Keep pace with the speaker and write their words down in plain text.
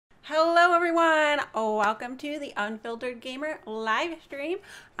Hello everyone! Welcome to the Unfiltered Gamer live stream.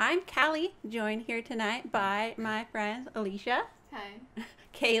 I'm Callie, joined here tonight by my friends Alicia. Hi.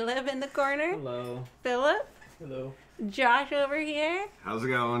 Caleb in the corner. Hello. Philip. Hello. Josh over here. How's it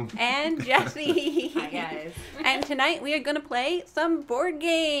going? And Jesse. Hi guys. And tonight we are going to play some board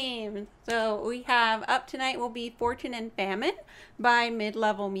games. So we have up tonight will be Fortune and Famine by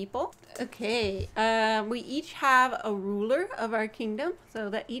Mid-Level Meeple. Okay, we each have a ruler of our kingdom, so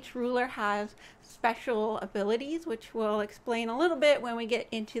that each ruler has special abilities, which we'll explain a little bit when we get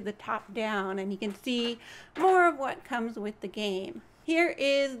into the top down, and you can see more of what comes with the game. Here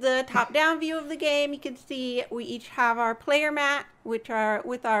is the top-down view of the game. You can see we each have our player mat, which are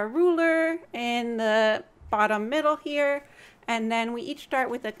with our ruler in the bottom middle here, and then we each start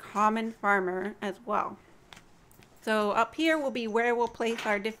with a common farmer as well. So up here will be where we'll place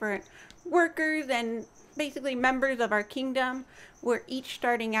our different workers and basically members of our kingdom. We're each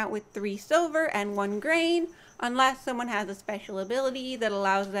starting out with 3 silver and 1 grain, unless someone has a special ability that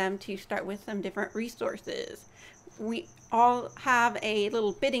allows them to start with some different resources. We all have a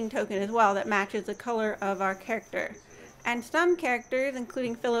little bidding token as well that matches the color of our character. And some characters,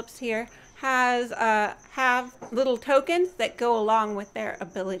 including Philip's here, have little tokens that go along with their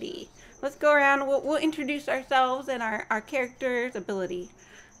ability. Let's go around. We'll introduce ourselves and our character's ability.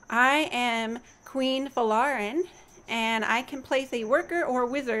 I am Queen Falarin, and I can place a worker or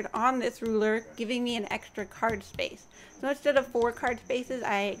wizard on this ruler, giving me an extra card space. So instead of 4 card spaces,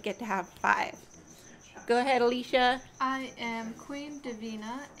 I get to have 5. Go ahead, Alicia. I am Queen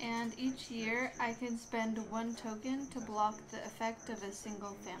Davina, and each year I can spend 1 token to block the effect of a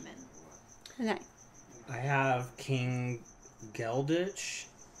single famine. Nice. I have King Geldich,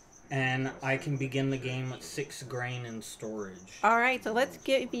 and I can begin the game with 6 grain in storage. All right, so let's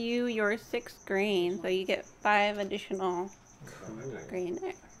give you your 6 grain, so you get 5 additional grain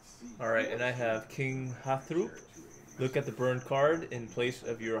there. Alright, and I have King Hathrup. Look at the burned card. In place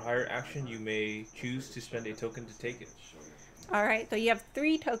of your higher action, you may choose to spend a token to take it. All right, so you have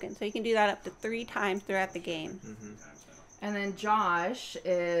 3 tokens, so you can do that up to 3 times throughout the game. And then Josh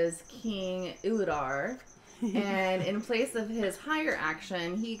is King Udar. And in place of his higher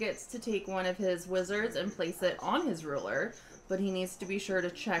action, he gets to take one of his wizards and place it on his ruler. But he needs to be sure to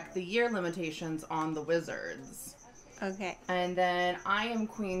check the year limitations on the wizards. Okay. And then I am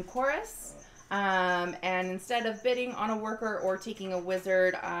Queen Chorus. And instead of bidding on a worker or taking a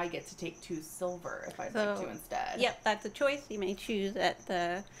wizard, I get to take 2 silver if I'd like to instead. Yep, that's a choice you may choose at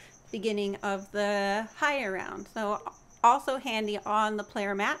the beginning of the higher round. So also handy on the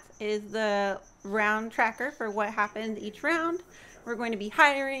player map is the round tracker for what happens each round. We're going to be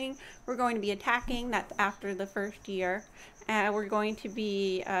hiring, we're going to be attacking, that's after the first year. We're going to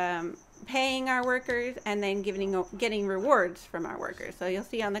be paying our workers and then getting rewards from our workers. So you'll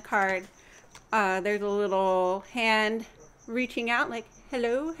see on the card, there's a little hand reaching out like,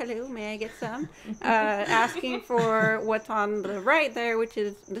 hello, may I get some? Asking for what's on the right there, which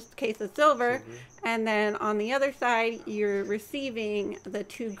is in this case a silver. And then on the other side, you're receiving the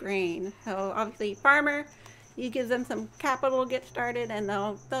 2 grain. So obviously farmer, you give them some capital to get started and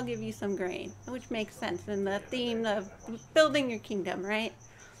they'll give you some grain, which makes sense in the theme of building your kingdom, right?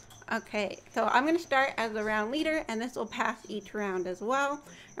 Okay, so I'm going to start as the round leader, and this will pass each round as well.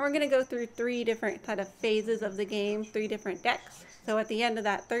 And we're going to go through 3 different kind of phases of the game, 3 different decks. So at the end of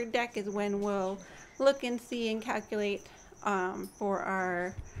that 3rd deck is when we'll look and see and calculate for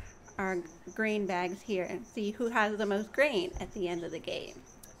our grain bags here and see who has the most grain at the end of the game.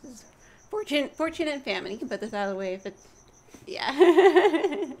 This is Fortune and Famine. You can put this out of the way if it's,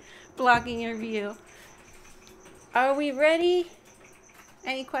 yeah, blocking your view. Are we ready?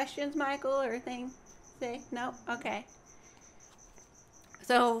 Any questions, Michael, or anything? Say no? Okay.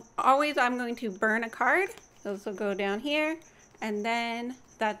 So always I'm going to burn a card. So this will go down here, and then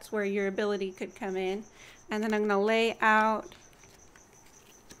that's where your ability could come in. And then I'm going to lay out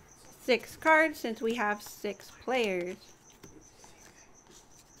 6 cards since we have 6 players.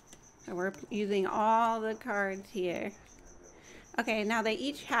 So we're using all the cards here. Okay, now they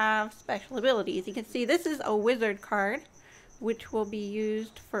each have special abilities. You can see this is a wizard card, which will be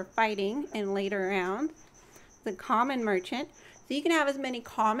used for fighting in later rounds. The common merchant. So you can have as many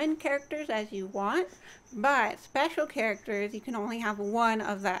common characters as you want, but special characters, you can only have 1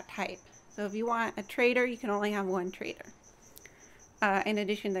 of that type. So if you want a trader, you can only have 1 trader. In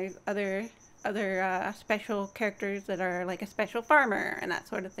addition, there's other special characters that are like a special farmer and that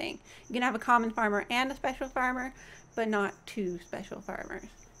sort of thing. You can have a common farmer and a special farmer, but not 2 special farmers.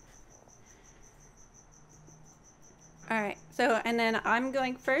 Alright, so, and then I'm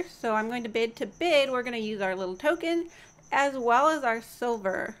going first, so I'm going to bid. To bid, we're going to use our little token, as well as our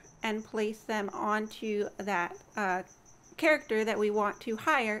silver and place them onto that character that we want to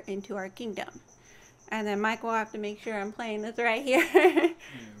hire into our kingdom. And then Mike will have to make sure I'm playing this right here.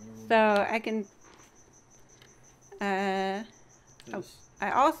 So I can... I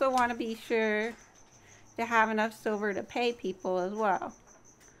also want to be sure to have enough silver to pay people as well.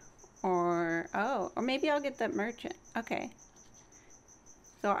 Or maybe I'll get that merchant. Okay.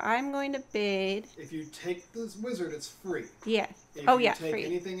 So I'm going to bid... If you take this wizard, it's free. Yes. If Oh, you yeah, take free.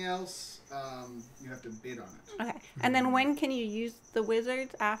 anything else, you have to bid on it. Okay. And then when can you use the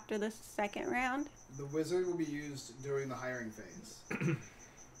wizards after the second round? The wizard will be used during the hiring phase.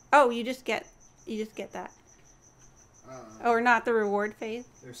 Oh, you just get that. Or not the reward phase?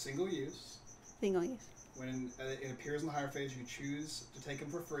 They're single use. Single use. When it appears in the hire phase, you choose to take them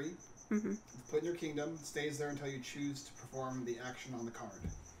for free. Mm-hmm. Put in your kingdom. It stays there until you choose to perform the action on the card.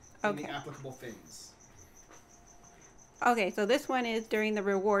 In the applicable phase. Okay, so this one is during the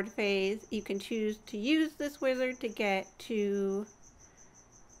reward phase. You can choose to use this wizard to get 2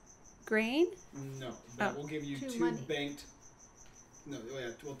 grain? No, that will give you 2 2 money. banked. No,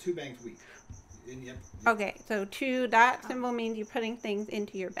 well, 2 banked wheat. Yep. Okay, so 2, that symbol means you're putting things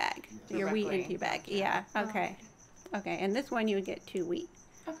into your bag. Yeah. Your wheat Directly. into your bag. Yeah, okay. Okay, and this one you would get 2 wheat.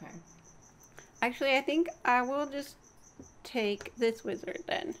 Okay. Actually, I think I will just take this wizard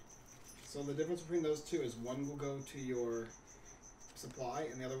then. So the difference between those two is one will go to your supply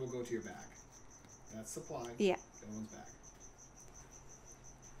and the other will go to your bag. That's supply. Yeah. The other one's bag.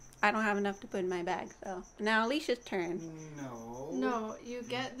 I don't have enough to put in my bag, so. Now Alicia's turn. No. No, you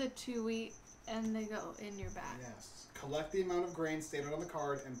get the 2 wheat and they go in your bag. Yes. Collect the amount of grain stated on the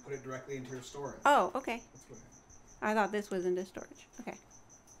card and put it directly into your storage. Oh, okay. That's what I thought this was into storage. Okay.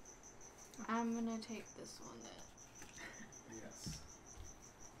 I'm gonna take this one then. Yes.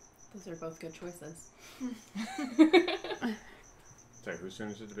 Those are both good choices. Sorry, whose turn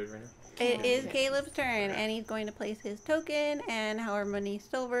is it to bid right now? It is Okay. Caleb's turn, and he's going to place his token and however many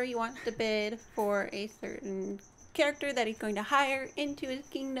silver he wants to bid for a certain character that he's going to hire into his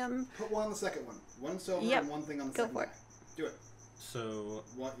kingdom. Put one on the second one. 1 silver Yep. and 1 thing on the Go second for it. bag. Do it. So,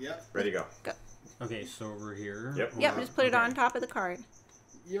 What? Yep. Ready, go. okay, so over here. Yep. Yep, just put it Okay. on top of the card.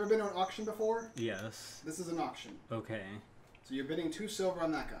 You ever been to an auction before? Yes. This is an auction. Okay. So you're bidding 2 silver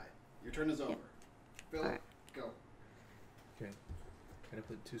on that guy. Your turn is over. Phil, Alright. go. Okay. Can I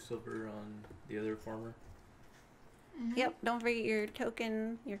put 2 silver on the other farmer? Yep, don't forget your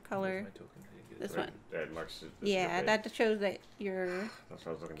token, your color. Where's my token? I didn't get it. This Right. one. Yeah, Mark's this is Yeah, your bid. that just shows that you're... That's what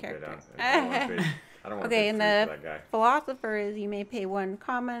I was looking to character. bid on. And I don't want to bid. I don't want to Okay, bid and free the for that guy. philosopher is you may pay 1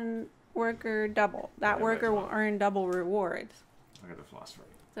 common worker double. That Yeah, might worker as will well. earn double rewards. I got the philosopher.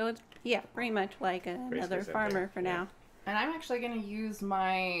 So it's, yeah, pretty much like another same farmer thing, for yeah. now. And I'm actually going to use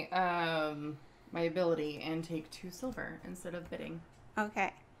my my ability and take 2 silver instead of bidding.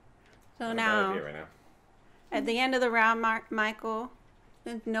 Okay. So Not a bad now, idea right now. at the end of the round, Michael,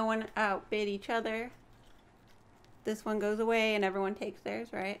 since no one outbid each other, this one goes away and everyone takes theirs,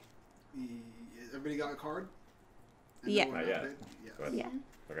 right? Everybody got a card? And Yeah. no one Not yet. outbid? Yeah. Go ahead. Yeah.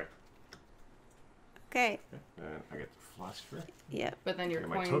 Okay. Okay. I get the philosopher. Yep. But then your Get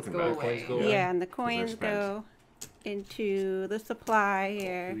my coins token go back. away. Coins go away. Yeah, and the they're coins spent. go into the supply Do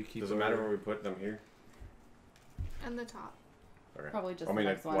here. we keep Does it matter where we put them here? And the top. Okay. Probably just I mean,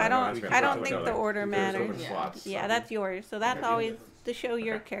 the next well, one. I don't- that's I don't gonna think put the like- order there's matters. open Yeah. slots, Yeah, so- that's yours. So that's Okay. always to show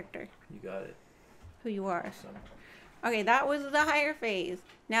your Okay. character, You got it. who you are. Awesome. Okay, that was the hire phase.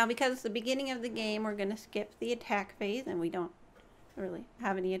 Now, because it's the beginning of the game, we're going to skip the attack phase, and we don't really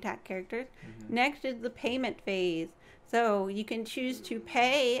have any attack characters. Next is the payment phase. So you can choose to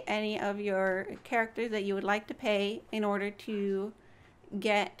pay any of your characters that you would like to pay in order to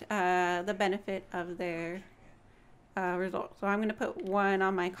get the benefit of their result. So I'm going to put 1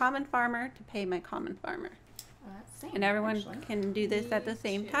 on my common farmer to pay my common farmer. Same, And everyone actually. can do this at the Me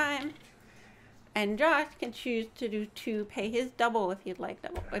same too. time. And Josh can choose to do to pay his double if he'd like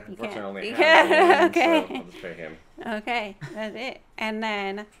double. If you Unfortunately, I only can't. have one, Okay. so I'll just pay him. Okay, that's it. And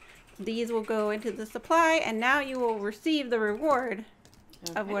then these will go into the supply, and now you will receive the reward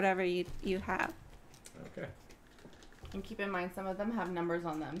of Okay. whatever you have. Okay. And keep in mind, some of them have numbers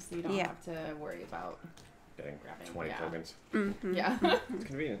on them, so you don't Yeah. have to worry about. Getting Grabbing, 20 yeah. tokens. Hmm. Yeah. It's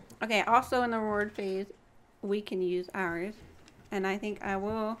convenient. Okay, also in the reward phase, we can use ours. And I think I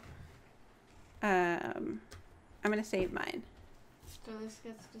will... I'm going to save mine. So this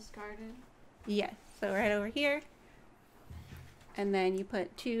gets discarded. Yes, so right over here. And then you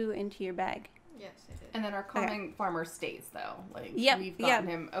put 2 into your bag. Yes, I did. And then our common farmer stays, though. Like, Yep, we've yep. gotten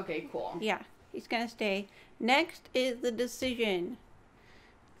him. Okay, cool. Yeah, he's gonna stay. Next is the decision.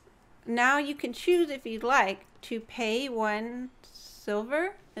 Now you can choose if you'd like to pay 1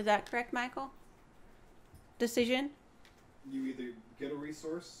 silver Is that correct, Michael? Decision? You either get a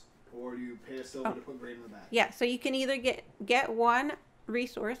resource or you pay a silver to put grain in the bag. Yeah, so you can either get one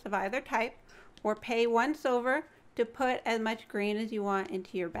resource of either type or pay 1 silver to put as much grain as you want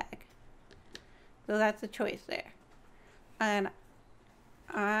into your bag. So that's the choice there. And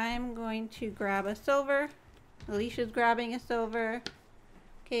I'm going to grab a silver. Alicia's grabbing a silver.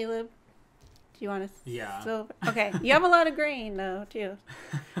 Caleb, do you want a Yeah. silver? Okay, you have a lot of grain though too.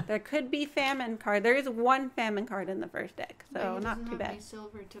 There could be famine card. There is 1 famine card in the first deck, But so he not doesn't too have bad. any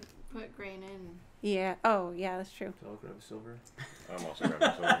silver to put grain in. Yeah. Oh, yeah, that's true. So I'll grab a silver. I'm also grabbing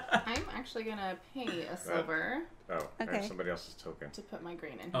silver. I'm actually gonna pay a silver Oh, Okay. there's somebody else's token. to put my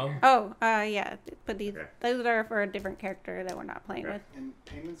grain in Oh. here. Oh, yeah. But these Okay. those are for a different character that we're not playing Okay. with. And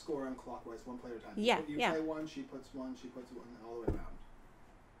payments go around clockwise, 1 player at a time. Yeah, You yeah. play 1, she puts 1, all the way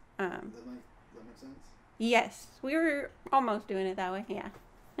around. Does that make sense? Yes, we were almost doing it that way. Yeah.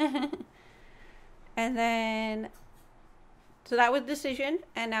 And then, so that was decision,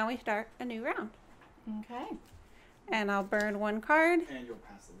 and now we start a new round. Okay. And I'll burn 1 card. And you'll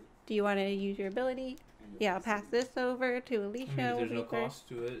pass the lead. Do you want to use your ability? And you'll Yeah, I'll the pass lead. this over to Alicia. I mean, will there's be no first. cost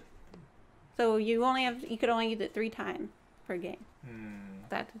to it. So you could only use it 3 times per game.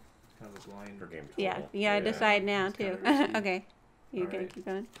 That's It's kind of a blind. Per game total. yeah. You gotta decide now It's too. kinda risky. Okay. You gonna Alright. keep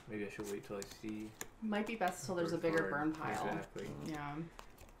going? Maybe I should wait till I see. Might be best till there's a bigger burn card. pile. Exactly. Yeah.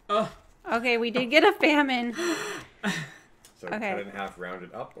 Oh, Okay, we did get a famine. So Okay. cut it in half,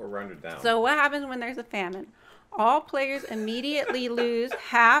 rounded up or rounded down. So what happens when there's a famine? All players immediately lose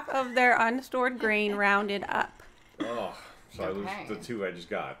half of their unstored grain rounded up. Oh, so I Okay. lose the 2 I just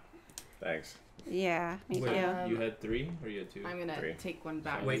got. Thanks. Yeah, me Wait. too. You had 3 or you had 2? I'm gonna 3. take one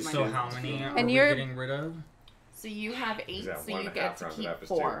back. wait, My so notes. how many are And we you're- getting rid of? So you have 8, Is that so 1 you and a get half to rounded keep up is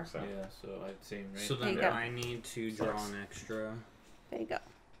 4. 2. So. Yeah, so I'd same, right? So There then you go. I need to draw an extra. There you go.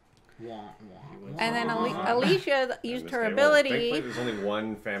 Wah, wah, And then wah. Alicia And used this her game- well, thankfully, ability. there's only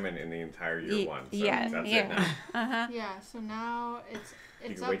 1 famine in the entire year Ye- 1. So yeah, that's yeah. it now. Uh-huh. Yeah, so now You it's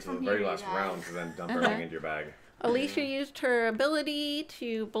can up wait till the from very here, last you guys. round to then dump Uh-huh. everything into your bag. Alicia used her ability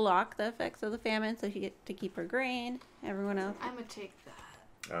to block the effects of the famine, so she gets to keep her grain. Everyone else. I'm gonna take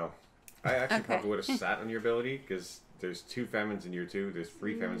that. Oh. I actually Okay. probably would have sat on your ability because there's 2 famines in year 2, there's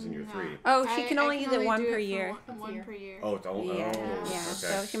 3 famines in year 3. Oh, she can I only use it 1 do per for year. One per year. Oh, it's all. Yeah, Oh, yeah. okay.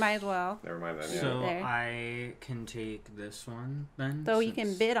 So she might as well. Never mind then. Yeah. So There. I can take this one then. So you can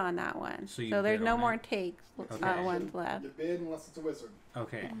since- bid on that one. So you So there's bid no on more it? takes Okay. ones left. You bid unless it's a wizard.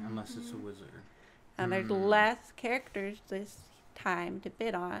 Okay, unless it's a wizard. And there's less characters this time to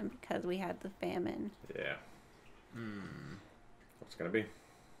bid on because we had the famine. Yeah. Hmm. What's it gonna be?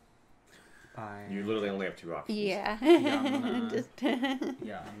 I. You literally only have 2 options. Yeah. I'm not- Just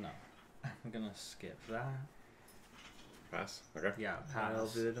Yeah, no. I'm gonna skip that. Pass. Okay. Yeah, I'll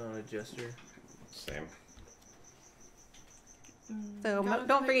pass. bid on a jester. Same. so Gotta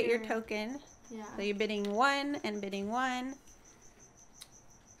don't put forget your your- token. Yeah. So you're bidding 1 and bidding 1.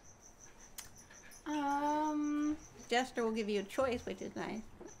 Jester will give you a choice, which is nice.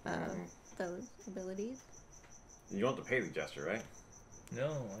 Of those abilities. You don't have to pay the jester, right? No.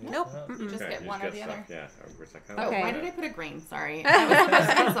 I guess Nope. not. You just Okay, get you one or get the stuff. other. Yeah. Where's that Oh, Okay. why did I put a grain? Sorry. I was supposed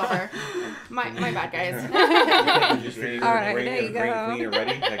to get silver. My bad, guys. You just figured All the right, grain there you and grain go. clean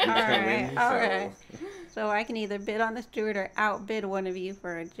already. Like you're just gonna Alright, win. alright. So So I can either bid on the steward or outbid one of you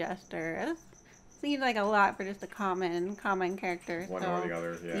for a jester. That seems like a lot for just a common character. one so or the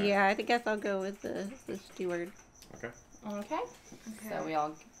other. Yeah. yeah, I guess I'll go with the steward. Okay. Okay. So we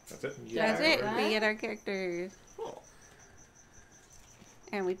all That's it. Yeah, That's it. right. We get our characters. cool.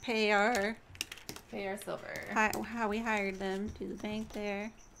 And we pay our Pay our silver. how we hired them to the bank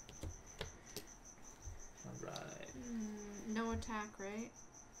there. Alright. No attack, right?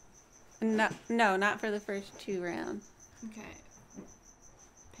 No, not for the first 2 rounds. Okay.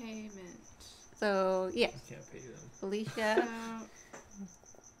 Payment. So yeah, I can't pay them. So Alicia.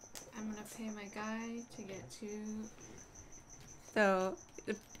 I'm gonna pay my guy to get 2. So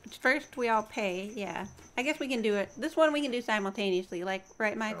first we all pay. Yeah, I guess we can do it. This one we can do simultaneously. Like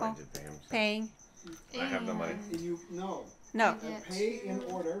right, Oh, I Michael? did pay him, so. Paying. I have no money. And You no. No. Yeah. Pay in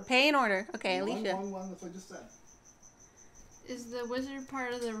order. Pay in order. Okay, One, Alicia. one, that's what I just said. Is the wizard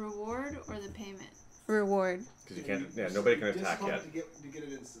part of the reward or the payment? Reward. Because you can't. Yeah. Nobody can attack Discount yet. to get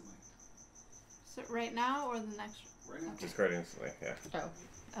it instantly. So right now or the next? Right now. Discard instantly. Yeah.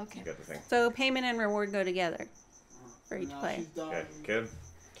 Oh. Okay. You got the thing. So payment and reward go together for each Now player. she's done. Okay. Kid.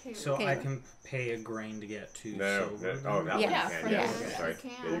 Okay. So Okay. I can pay a grain to get 2 No. silver. No. Oh, that Yeah. one Yeah, you can. for Yeah. that. Okay, sorry. You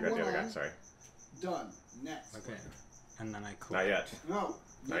can. Yeah, you got the other guy. One. Sorry. Done. Next. Okay. And then I collect. Not yet. No. Not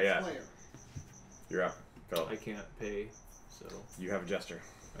Next yet. player. You're up. Phil. I can't pay, so You have a jester.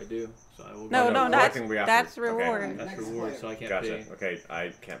 I do. So I will. No, no, that's collecting we have that's to- okay. reward. That's Next reward, player. so I can't Gotcha. pay. Okay,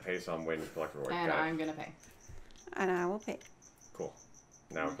 I can't pay, so I'm waiting to collect reward. And Got it. I'm gonna pay. And I will pay. Cool.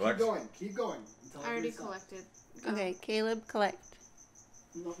 Now Keep collect. going. Keep going. Until I already everybody's done. collected. Go. Okay, Caleb, collect.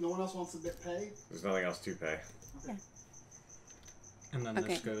 No one else wants to pay? There's nothing else to pay. And then Okay.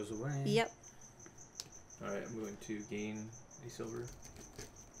 this goes away. Yep. Alright, I'm going to gain a silver.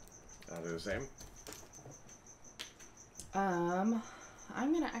 I'll do the same. I'm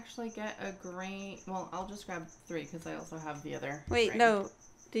gonna actually get a grain. Well, I'll just grab 3 because I also have the other. Wait, grain. no.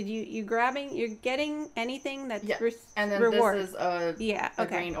 Did you're getting anything that's Yeah, and then reward? this is a Yeah, okay.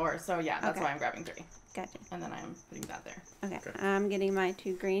 grain ore. So yeah, that's Okay. why I'm grabbing 3, Gotcha. and then I'm putting that there. Okay. Okay. I'm getting my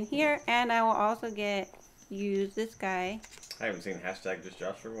 2 green here, and I will also use this guy I haven't seen hashtag just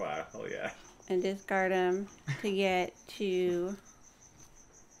Josh for a while. Oh yeah. and discard him to get 2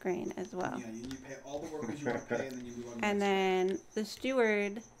 green as well. Yeah, you pay all the workers you want to pay, and then you move on. To And the then the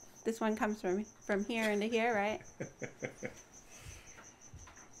steward, this one comes from here into here, right?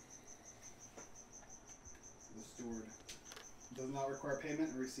 the steward does not require payment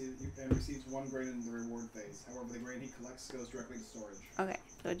and receives 1 grain in the reward phase. However, the grain he collects goes directly to storage. Okay,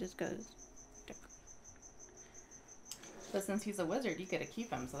 so it just goes. But since he's a wizard, you get to keep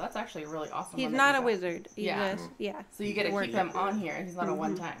him. So that's actually a really awesome. He's one that not you a got. wizard. He's Yeah. just, yeah. So you get to Work keep him on here. He's not a Mhm.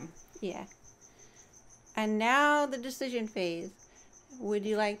 one-time. Yeah. And now the decision phase. Would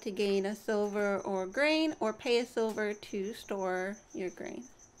you like to gain a silver or grain, or pay a silver to store your grain?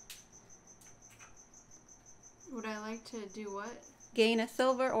 Would I like to do what? Gain a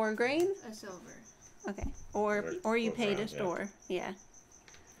silver or grain? A silver. Okay. Or you Both pay to around, yeah. store. Yeah.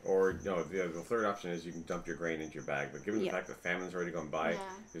 Or no, the third option is you can dump your grain into your bag. But given the Yeah. fact that famine's already gone by, Yeah.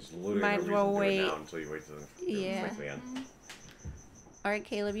 there's literally Might no as reason well to do wait. it now until you wait till Yeah. the end. All right,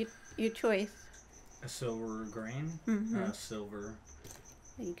 Caleb, your choice. A silver or grain. Mhm. Silver.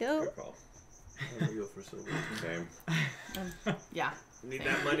 There you go. Good call. I'm gonna go for silver. Same. Yeah. Need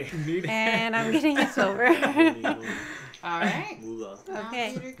that money. And I'm getting a silver. All right. Moolah.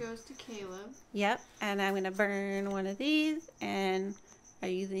 Okay. Now Peter goes to Caleb. Yep. And I'm gonna burn one of these. And are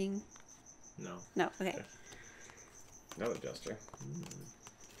you using? No. No. Okay. Another jester.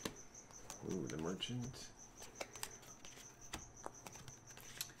 Ooh, the merchant.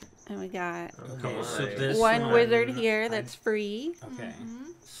 And we got Okay, so Nice. this one wizard one, here I- that's free. Okay,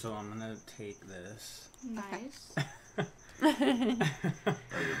 Mhm. so I'm gonna take this. Nice. Good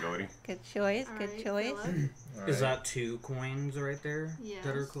Or your ability. choice. All Good right, choice. Philip. Is that 2 coins right there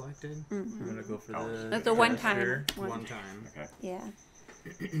that are Yes. collected? I'm Mhm. gonna go for Oh. the. That's a one jester. time. One time. Okay. Yeah. I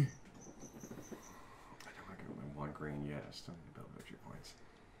don't want to go with 1 green yet. I still need to build victory points.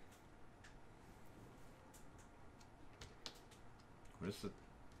 What does the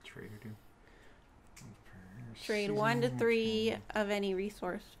trader do? Trade 1 to 3 of any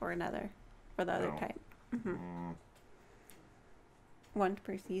resource for another, for the other Oh. type. Mhm. 1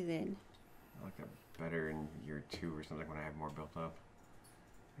 per season. I like that better in year 2 or something when I have more built up.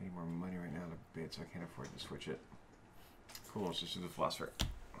 I need more money right now to bid, so I can't afford to switch it. Cool, let's just do the philosopher.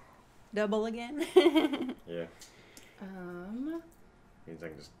 Double again. Yeah. Means I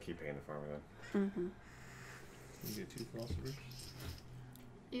can just keep paying the farmer then. Mm-hmm. You get 2 philosophers.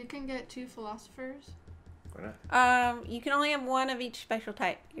 You can get 2 philosophers. Why not? You can only have 1 of each special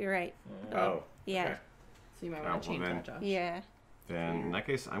type. You're right. Oh. Yeah. Okay. So you might Oh, want well to change then. that, Josh. Yeah. Then in that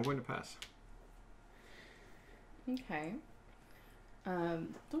case, I'm going to pass. Okay.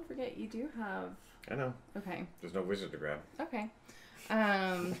 Don't forget you do have. I know. Okay. There's no wizard to grab. Okay.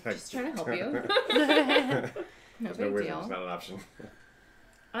 Just trying to help you. No There's no big wizard. deal. It's not an option.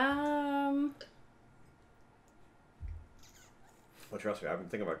 Well, trust me, I've been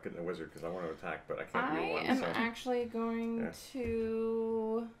thinking about getting a wizard because I want to attack, but I can't I do one. am So. actually going Yeah.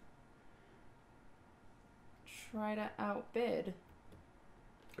 to try to outbid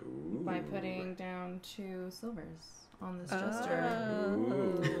Ooh. by putting down 2 silvers on this Oh. jester.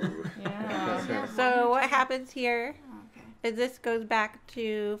 Ooh. Yeah. So what happens here Okay. is this goes back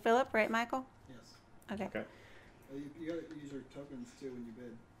to Philip, right, Michael? Yes. Okay. Okay. You gotta use your tokens too when you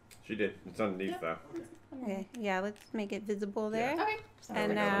bid. She did. It's underneath though. Okay. Yeah. Let's make it visible there. Okay.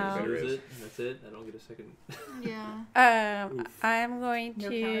 And I now, don't know. Lose it, and that's it. I don't get a second. Yeah. I'm going No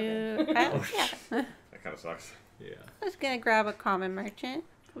to. counter Yeah. That kind of sucks. Yeah. I'm just gonna grab a common merchant.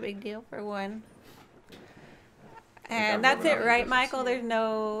 No big deal for 1. And that's it, right, Michael? There's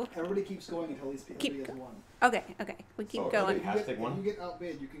no. Everybody keeps going until these people Keep has won. Okay. Okay. We keep Oh, going. okay. Has to take one? If you get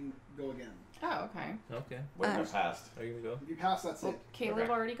outbid, you can go again. Oh, okay. Okay. What if I passed? Are you gonna go? If you pass, that's Well, it. Caleb Okay.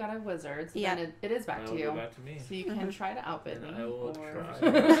 already got a wizard, so Yeah. then it is back I'll to you. go back to me. So you can try to outbid And me. I will or... try.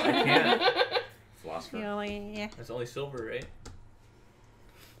 I can't. Philosopher. You only, yeah. That's only silver, right?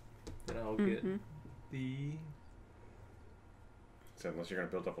 then I'll get Mhm. the. So unless you're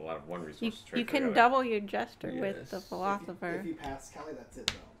gonna build up a lot of one resource, You, trade you for the can other. double your jester with the Yes. philosopher. If you pass Kelly, that's it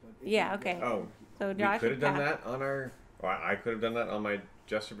though. But if Yeah, you- okay. Oh, So we Josh could have would done pass. that on our. Well, I could have done that on my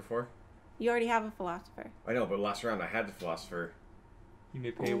jester before. You already have a philosopher. I know, but last round I had the philosopher. You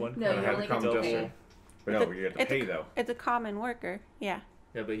may pay one. No, I you had only the get to common pay. jester. But It's no, a- you have to it's a- pay though. It's a common worker. Yeah.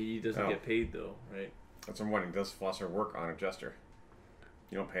 Yeah, but he doesn't Oh. get paid though, right? That's what I'm wondering. Does philosopher work on a jester?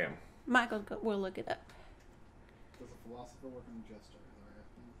 You don't pay him Michael will look it up. Does a philosopher work on a jester? Is that what you're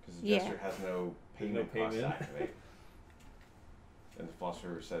asking? because the Yeah. jester has no There's no payment cost to payment. activate. And the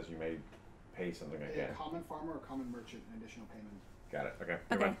philosopher says you may pay something Pay again. a common farmer or common merchant an additional payment. Got it. Okay.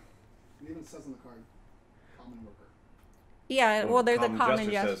 Okay. It even says on the card, common worker. Yeah. Well, there's a common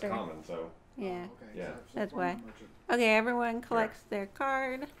jester. jester. Says common, so Yeah. Okay. Yeah. So That's farmer, why. merchant. Okay. Everyone collects their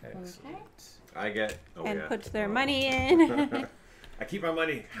card Excellent. I get. Oh and yeah. puts their Oh. money in, I keep my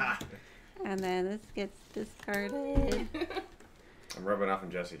money. Ha! and then this gets discarded. I'm rubbing off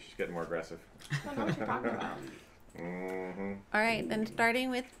on Jessie. She's getting more aggressive. I don't know what you're talking about. Mm-hmm. All right. Then starting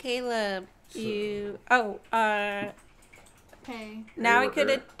with Caleb, So- you. Pay. Now Hey, we could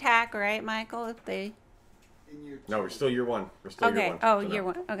worker. attack, right, Michael? If they. In year No, two. we're still year one. We're still year Okay. one. Oh, So no. year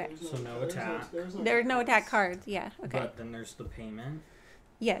one. Okay. There's So no there's attack. There's no attack cards. Yeah. Okay. But then there's the payment.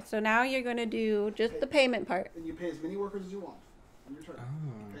 Yeah. So now you're gonna do just the payment part. And you pay as many workers as you want on your turn.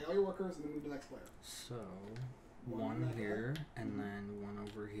 Oh. Pay all your workers and then move to the next player. So One one like here and then one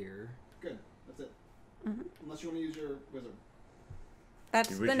over here. Good. That's it. Mhm. Unless you want to use your wizard. That's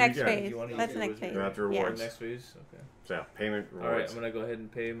Would the you next get- phase. You wanna That's use the the next wizard? phase. After Yeah. rewards. Next phase. Okay. So yeah, payment All right. rewards. I'm gonna go ahead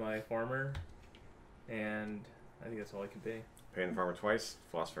and pay my farmer, and I think that's all I can pay. Paying the farmer twice.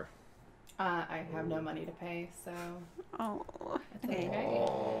 Philosopher. I have no money to pay, so Oh. it's Okay. okay.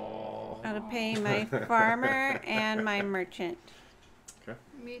 Oh. Gotta pay my farmer and my merchant.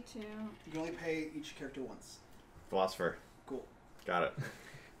 Me too. You can only pay each character once. Philosopher. Cool. Got it.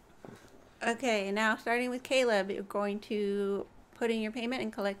 Okay, now starting with Caleb, you're going to put in your payment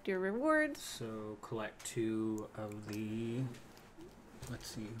and collect your rewards. So collect 2 of the. Let's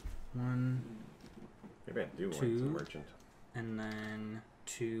see. 1 Maybe I do want Two. some merchant. and then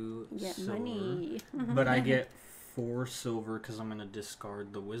 2 You get silver. money. But I get 4 silver because I'm gonna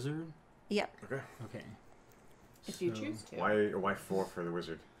discard the wizard. Yep. Okay. Okay. If you So choose to. Why 4 for the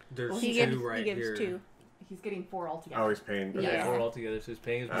wizard? There's Well, He 2 gives, right he gives here. 2. He's getting 4 altogether. Oh, he's paying. Yeah, Yeah. we're all together. So he's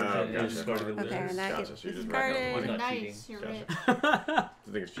paying his Oh, merchant and gotcha. discarding the Okay, wizard. and that Gotcha, gets so you're just writing discarded. It's not Nice, cheating. you're Gotcha. rich.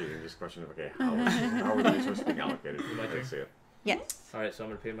 I think it's cheating. Just a question of okay, how are the resources being allocated? My I turn? see it. Yes. All right, so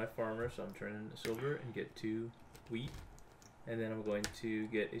I'm gonna pay my farmer. So I'm turning a silver and get 2 wheat, and then I'm going to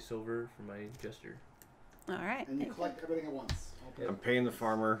get a silver for my jester. All right. And you collect everything at once. Okay. I'm paying the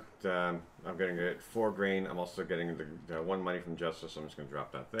farmer. I'm getting it 4 grain. I'm also getting the 1 money from justice. So I'm just gonna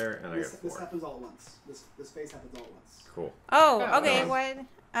drop that there, and I This, get this 4. happens all at once. This phase happens all at once. Cool. Oh, Oh, okay. done. What?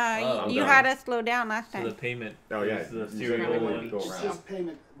 I'm You done. had us slow down last So time. the payment Oh yeah. is the you serial said one. go It's around. just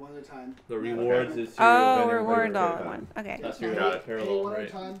payment one at a time. The rewards is serial. Oh, then everybody rewards will all get at that. once. Okay. That's Yeah, serial Got it. Pay parallel, one at a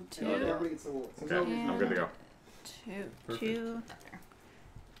right? time, Two. and everybody gets the reward. So Okay, no- I'm good to go. 2, Perfect. 2,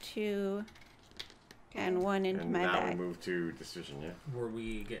 2, and 1 into And my now we bag. move to decision. Yeah. Where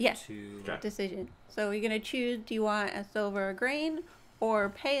we get Yes. to. Okay. Decision. So you're gonna choose: do you want a silver or grain, or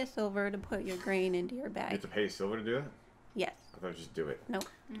pay a silver to put your grain into your You bag? have to pay silver to do that. Yes. I thought you just do it. Nope.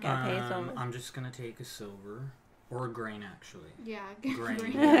 Gotta pay a silver. I'm just gonna take a silver or a grain actually. Yeah. Grain.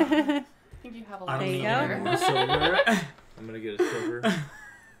 I think you have a I lot don't There of you need go. any more silver. I'm gonna get a silver.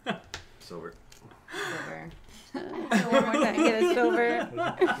 Silver. silver. One more time. Get a silver.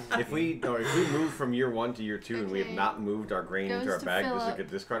 If we move from year 1 to year 2 and we have Okay. not moved our grain into Goes our to bag, does Philip, it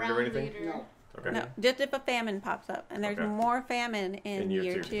get discarded or round anything? leader. No. Okay. No, just if a famine pops up, and there's Okay. more famine in year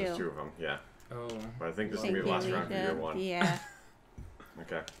year 2, 'cause there's 2 2. of them. Yeah. Oh. But I think this is Thinking gonna be the last we round for year should- 1. Yeah.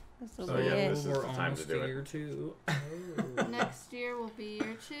 Okay. This will So, be yeah, it. this is the we're time to almost do to it. year 2. Next year will be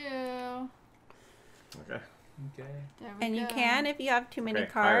year 2. Okay. Okay. There we And you go. can, if you have too many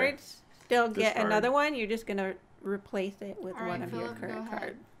Okay, alright. cards, still get Discard. another one. You're just gonna replace it with Alright, one of your Philip, go current ahead.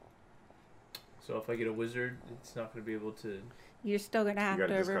 cards. So if I get a wizard, it's not gonna be able to. You're still gonna have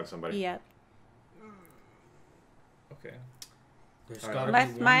gotta to. discard somebody. Yeah. Okay. There's Alright. gotta Unless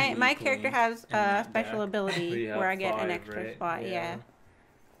be one my weak character link has in a that special deck. ability We have where I get an 5, extra right? spot. Yeah.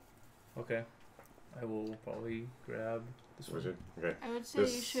 Okay. I will probably grab this one. Wizard. Okay. I would say you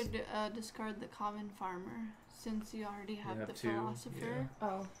This- should discard the common farmer since you already have, have the 2, philosopher.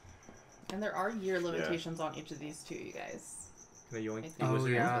 Oh. And there are year limitations on each of these too, you guys. Can I yoink I the think. Oh,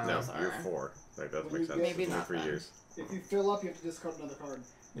 wizard? yeah. No, Those year are- 4. That doesn't When make you sense. get- Maybe It's only not 3 then. years. If you fill up, you have to discard another card.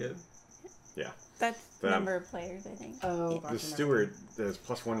 Yep. Yeah. That's The- number of players, I think. Oh, Yeah. gotcha, The steward, there's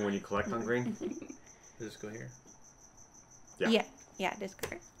 +1 when you collect on green. Let's go here. Yeah. Yeah,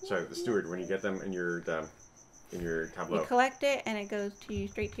 discard. So the steward, when you get them in your tableau. You collect it, and it goes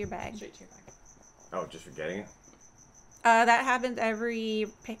straight to your bag. Straight to your bag. Oh, just for getting it That happens every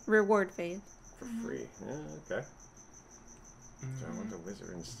reward phase. for free. Yeah, okay. So I want the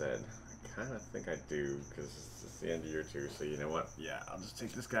wizard instead. I kind of think I do because it's the end of year 2. So you know what? Yeah, I'll just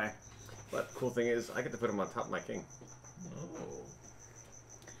take this guy. But the cool thing is, I get to put him on top of my king, Oh.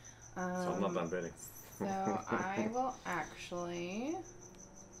 so I'm not done bidding. So I will actually.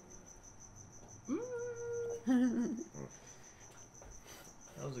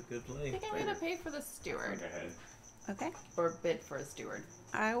 That was a good I play. think I'm gonna pay for the steward, Go ahead. Okay. or bid for a steward.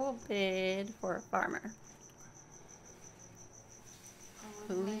 I will bid for a farmer.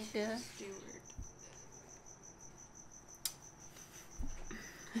 I would like Felicia. Steward.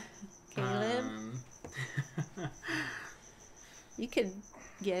 Caleb, you could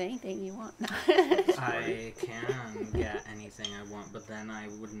get anything you want. I can get anything I want, but then I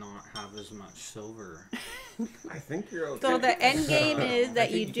would not have as much silver. I think you're okay. So the end game is I that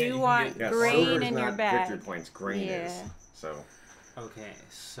think you you do can want yeah, grain silver's in your not bag. victory points. Grain is. Yeah. So Okay,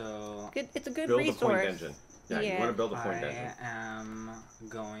 so Good. It's a good build a resource. point engine. Yeah, you Yeah. want to build a point I engine. am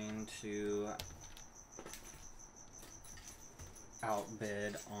going to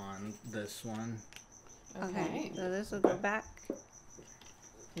outbid on this one. Okay. So this will go back.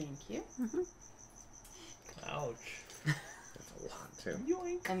 Thank you. Ouch. That's a lot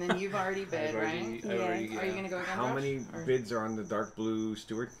too. And then you've already bid, right? Are you gonna go again? How Josh? many Or- bids are on the dark blue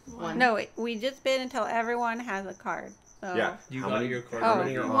steward? One. No, we just bid until everyone has a card. So. Yeah. You how got many, your card How Oh.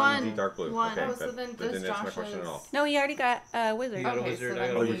 many are on One. the dark blue? One. Okay, Oh, so then that does didn't answer my question at Josh's- all. No, you already got a wizard. You got a Okay, wizard, so I got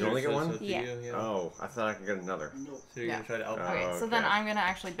then- a Oh, you wizard. can only get so it's one? up to Yeah. you, yeah. Oh, I thought I could get another. Nope. So you're Yeah. gonna try to outbid. Okay, so then Okay. I'm gonna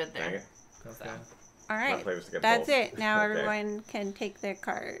actually bid Dang there. it. Okay. All My right. play was to get That's both. it. Now Okay. everyone can take their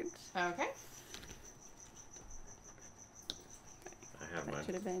cards. Okay. I have That mine.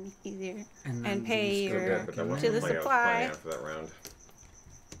 should have been easier. And, And pay these go your- Good, but that back in wasn't to the the play I was supply. planning on for that round.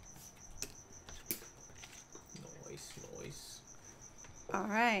 Nice. All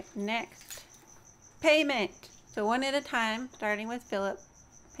right. Next, payment. So one at a time, starting with Philip.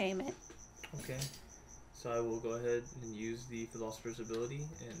 Payment. Okay. So I will go ahead and use the philosopher's ability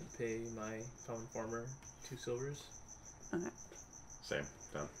and pay my common farmer 2 silvers. Same.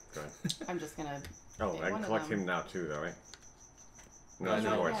 Done. Go ahead. I'm just gonna. Oh, Pick I one can of collect them. him now too, though, right? No, it's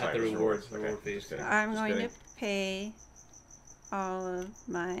no, rewards. at Sorry, the it's rewards, rewards. reward Okay, phase. just kidding. I'm Just going kidding. to pay all of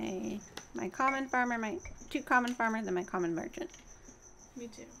my common farmer, my 2 common farmers, and my common merchant. Me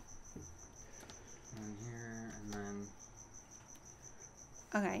too. And here, and then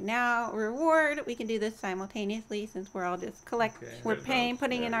Okay, now reward. We can do this simultaneously since we're all just Okay. We're Good paying, vote.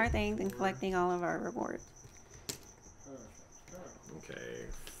 putting in Yeah. our things, and collecting all of our rewards. Okay.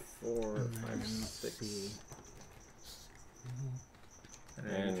 4, and 5, then, let's 6. see. And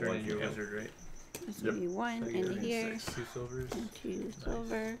then And you turn one in your token. wizard, right? This Yep. will be 1 So you into get here, 2 silvers. and 2 Nice.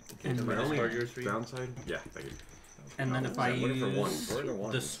 silver. Okay, And so my I only discard yours for you. Downside? Yeah, thank you. And then Oh, if is I that one for one? use Where are the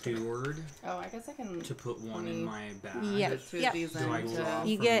ones? the steward Oh, I guess I can. to put one in my bag, Yeah. Put 2 Yep. of these do I in go to off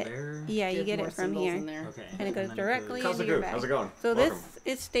You from get- there? Yeah, you give get more it from symbols here, in there. Okay. and it goes then directly How's into it your go? How's it bag. going? So Welcome.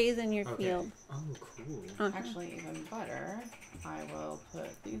 it stays in your Okay. field. Oh, cool. Uh-huh. Actually, even better, I will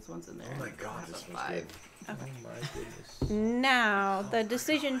put these ones in there. Oh my god, this That's a smells 5. good. Oh my goodness. Now the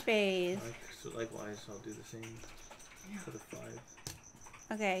decision phase. So likewise, I'll do the same for the 5.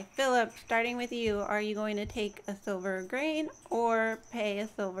 Okay, Philip, starting with you, are you going to take a silver grain or pay a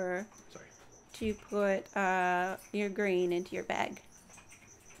silver Sorry. to put your grain into your bag?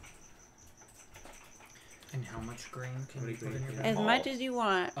 And how much grain can How you many put in grain your can bag? As All. much as you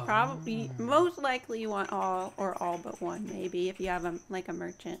want. Probably, Oh. most likely you want all or all but one, maybe, if you have a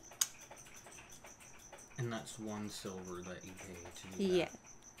merchant. And that's 1 silver that you pay to do Yeah. that.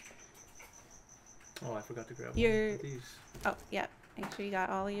 Oh, I forgot to grab You're- one of these. Oh, yeah. Make sure you got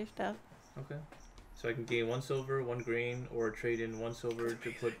all your stuff. Okay. So I can gain 1 silver, 1 grain, or trade in 1 silver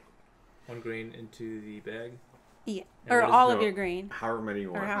to put 1 grain into the bag. Yeah. And Or what is all the- of your grain. However many you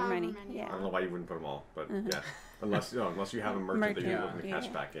Or want. how However many. many you I don't Yeah. know why you wouldn't put them all, but Mhm. yeah. Unless you have a merchant that you're Merchant, looking to cash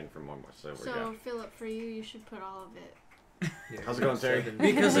yeah. back in from 1 more silver. So, Yeah. Philip, for you should put all of it. Yeah, How's it going, Terry? 7.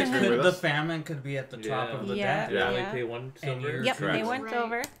 Because it Agree could, with the us? famine could be at the top Yeah. of the Yeah. deck. Yeah, I Yeah. only pay 1 silver. you're- Yep, Correct. pay 1 Right.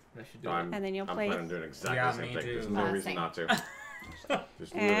 silver, I should do No, it. and then you'll I'm play. planning on doing exactly Yeah, the same me thing. There's too. no reason Same. not to.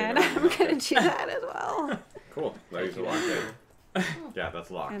 There's And literally no I'm reason gonna not do that as well. to. Cool. Now use the lock there. Yeah,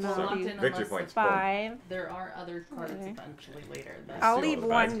 that's locked. And So, I'll Locked do in victory unless points. Boom. 5. There are other cards Okay. eventually later. That I'll steal leave the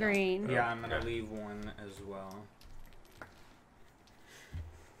 1 bag. green. Yeah, I'm gonna Okay. leave 1 as well.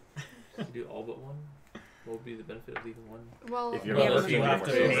 You do all but one. What would be the benefit of leaving one? Well, If you're Yeah, not but looking You at have more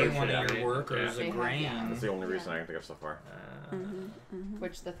to skills, pay that's one it. of your workers They a have, grain. yeah. That's the only reason I can think of so far.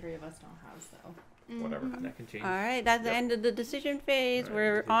 Which the three of us don't have, so. Whatever. That can change. All right, that's the Yep. end of the decision phase. Right.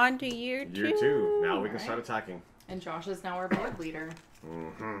 We're on to year 2. Year 2. Now we can Alright. start attacking. And Josh is now our board leader.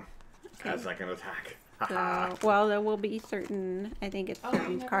 Mm-hmm. Okay. As I can attack. So, well, there will be certain, I think it's Oh, you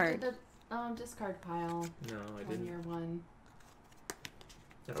certain never cards. did the discard pile No, I on didn't. year 1.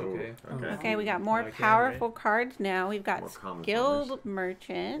 That's Oh, okay. okay. Okay, we got more I can, powerful cards now. We've got More common Skilled farmers.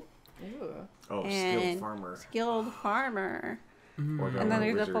 Merchant, Ooh. Oh, And- skilled farmer. Skilled Farmer, Or and the then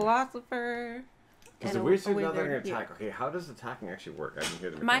there's wizard. a Philosopher. Because and the wizard, now they're wizard, going to yeah. attack. Okay, how does attacking actually work? I didn't hear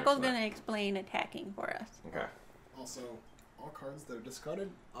the mechanics Michael's of that. going to explain attacking for us. Okay. Also, all cards that are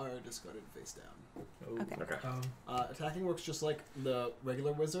discarded face down. Oh. Okay. Okay. Attacking works just like the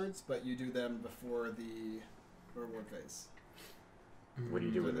regular wizards, but you do them before the reward phase. What do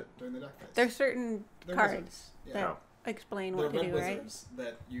you do with it? During the deck phase. There's certain They're cards wizards. Yeah. that Oh. explain They're what to red do, right? wizards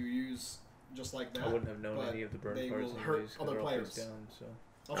that you use just like that. I wouldn't have known but any of the burn they cards will hurt anyways, 'cause other they're all face players. down, so.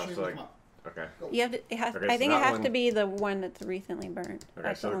 I'll Oh, show you so what like- come up. Okay. You have to, it has, Okay, I so think it that has one- to be the one that's recently burned. Okay,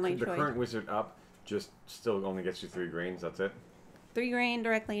 That's so the only the choice. current wizard up just still only gets you 3 grains, that's it? 3 grain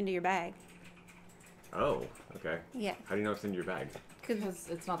directly into your bag. Oh, okay. Yeah, How do you know it's in your bag? Because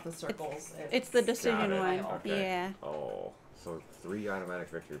it's not the circles. it's the decision Got it. one. Okay. Yeah. Oh, so 3 automatic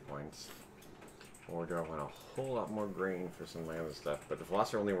victory points. Or do I want a whole lot more grain for some of my other stuff? But the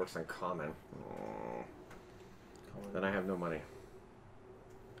philosopher only works on common. Oh. Then I have no money.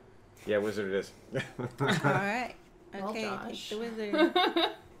 Yeah, wizard it is. All right. Well, Okay, take Josh. the wizard.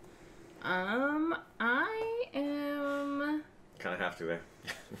 I am. Kind of have to there.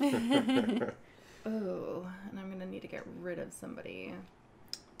 Oh, and I'm gonna need to get rid of somebody.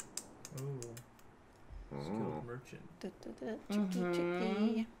 Ooh. Skilled merchant. Da, da, da, chicky, Mhm.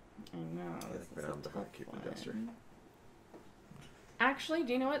 chicky. I know. This but is a I'm definitely tough keeping the duster. one. Actually,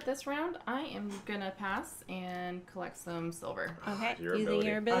 do you know what? This round, I am gonna pass and collect some silver. Okay, Your using ability.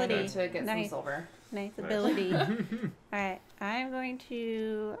 your I'm ability. going to get Nice, some silver. nice Nice. ability. All right, I'm going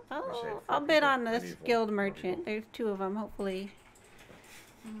to. Wish I had Oh, 4 I'll bid people. on I the need 4 skilled more merchant. people. There's 2 of them. Hopefully,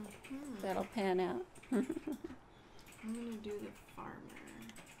 that'll pan out. I'm gonna do the farmer.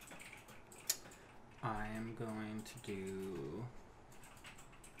 I am going to do.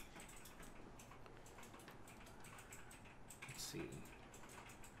 Let's see.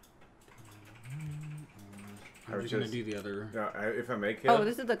 I I'm was just gonna just- do the other. If I make it. Oh,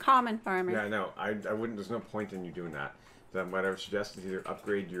 this is the common farmer. Yeah, no, I wouldn't. There's no point in you doing that. Then what I would suggest is either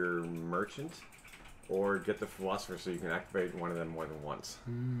upgrade your merchant, or get the philosopher so you can activate one of them more than once.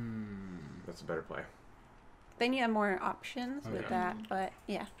 That's a better play. Then you have more options with Okay. that, but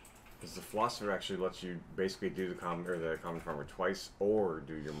yeah. Because the philosopher actually lets you basically do the common farmer twice, or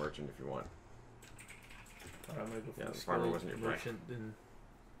do your merchant if you want. I'm gonna go for Yeah, the the farmer skilled wasn't your play. merchant. Then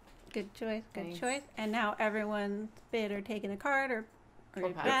Good choice, good Nice. choice. And now everyone's bid or taking a card or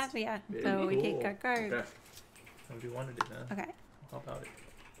Full pass. pass. Yeah. Very So we take cool. our card. Okay. if you wanted it, man. Okay. How about it?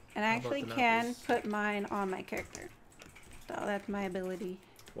 And I How about actually the can nappies? put mine on my character. So that's my ability.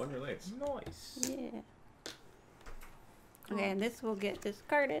 One relates. Nice. Yeah. Okay, and this will get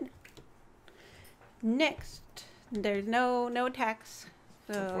discarded. Next, there's no tax.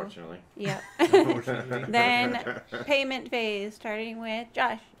 So Unfortunately. yep. Unfortunately. Then payment phase, starting with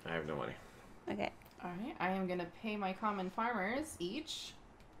Josh. I have no money. Okay. Alright, I am gonna pay my common farmers each.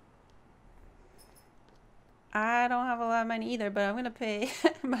 I don't have a lot of money either, but I'm gonna pay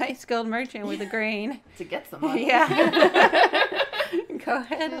my skilled merchant with a grain. To get some money. Yeah. Go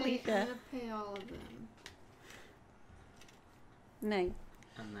ahead, Okay, I'm Alicia. gonna pay all of them. Nice.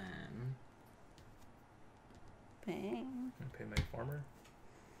 And then. Bang. And pay my farmer.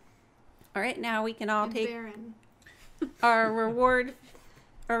 All right, now we can all And take Baron. our reward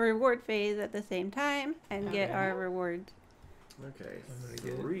phase at the same time and get Okay. our rewards. Okay. I'm gonna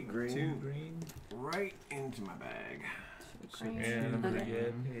get 3 green. 2 green. Right into my bag. And I'm gonna Okay.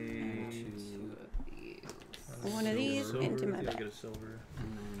 get a. One of these silver. into my Yeah, bag. I'll get a silver.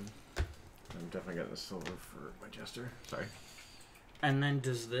 And then. I'm definitely getting the silver for my jester. Sorry. And then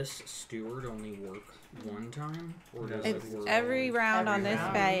does this steward only work one time? Or does It's it work every always? round on Every this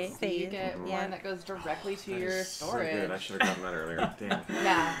round. phase. So you get Yeah. one that goes directly to That your is so storage. good. I should have gotten that earlier. Damn.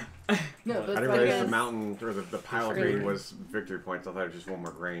 Yeah. No, I that's I didn't like realize a- the mountain or the pile of Free. green was victory points. I thought it was just one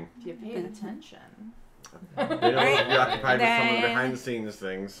more grain. If you paid attention. You know, Alright. you're occupied with some of the Then- behind the scenes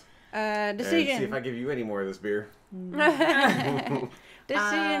things. And see if Decision. I give you any more of this beer.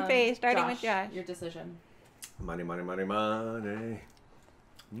 Decision phase, starting with Josh. Your decision. Money, money, money, money.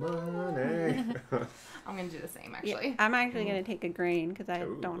 Money. I'm gonna do the same Yeah, actually. I'm actually gonna take a grain because I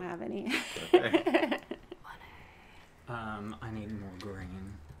Ooh. don't have any. Okay. I need more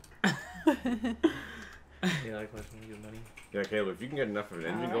grain. Yeah, like question good money. Yeah, Caleb, if you can get enough of an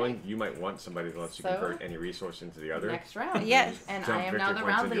engine Alright. going, you might want somebody that lets you So, convert any resource into the other. Next round. Yes. And Jump I am now victory the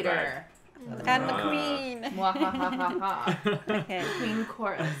points round into your leader. And the Ah. queen. Mwahahaha. Okay. Queen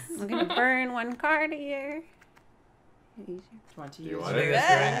chorus. I'm gonna burn one card here. Do you want to Do you use want I think it?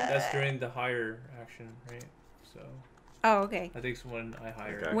 that's during the higher action, right? So Oh, okay. I think it's when I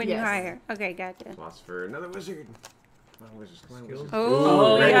hire. Okay. When you Yes. hire. Okay, gotcha. Philosopher, another wizard. Come on, wizards, come on, Skills. wizards.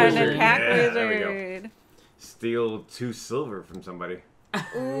 Oh, we red got an wizard. attack Yeah, there we go. wizard. Steal 2 silver from somebody.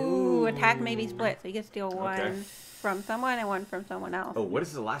 Ooh, attack may be split, so you can steal one Okay. from someone and one from someone else. Oh, what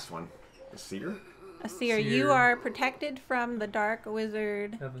is the last one? A seer? A seer, Seer. you are protected from the dark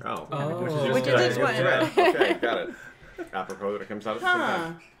wizard. Oh, Oh. Which is this one. Okay, got it. Apropos that it comes out at the same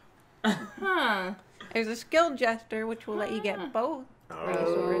Huh. time. Huh. There's a skill jester, which will let you get both.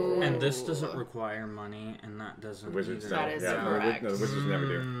 Oh. And this doesn't require money, and that The doesn't wizards either. don't. That is Yeah, correct. no, the wizards never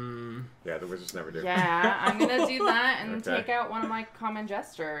do. Mm, Yeah, the wizards never do. Yeah, I'm gonna do that and Okay. take out one of my common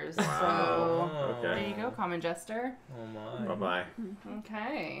gestures. Wow. So Okay. there you go, common jester. Oh my. Bye-bye.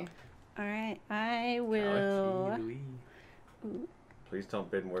 Okay. Alright, I will. Please don't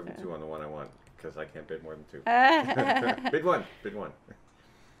bid more than 2 on the one I want, because I can't bid more than 2. Uh, Bid 1. Bid 1.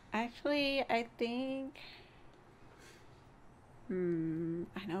 actually, I think.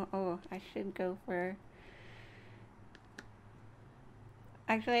 I know. Oh, I should go for.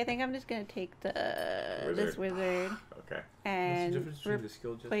 Actually, I think I'm just gonna take this wizard Okay. What's the and difference between the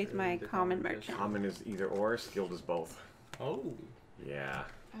skill jester replace my and the common jester? merchant. Common is either or, skilled is both. Oh. Yeah.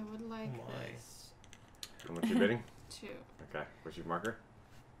 I would like Oh my. this How much are you bidding? too. Okay. What's your marker?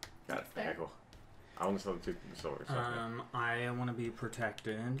 Got it. There. Okay, cool. I only saw the 2 silver. So I want to be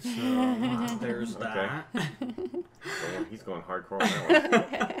protected, so there's Okay. that. he's going hardcore on that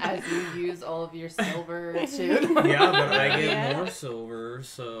one. As you use all of your silver to. Yeah, but I get Yeah. more silver,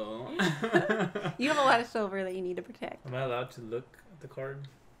 so. You have a lot of silver that you need to protect. Am I allowed to look at the card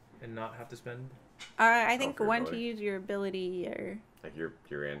and not have to spend? I think for your once you ability. use your ability or Like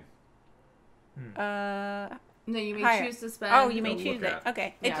you're in. No, you may Higher. choose to spend. oh, you may Don't choose look it. at.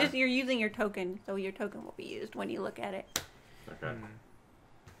 Okay, it's Yeah. just you're using your token, so your token will be used when you look at it. Okay.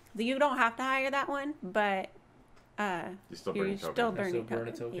 You don't have to hire that one, but You still you're bring token. still I still burning burn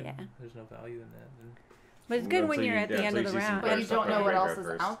a token. token. Yeah, There's no value in that. Then. but it's good Until when you're you- at the yeah, end of until the you see some round. But you stuff don't know that what you else read is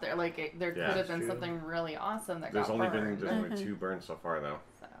first. out there. Like, there Yeah, could have been true. something really awesome that There's got only burned. been 2 burns so far though.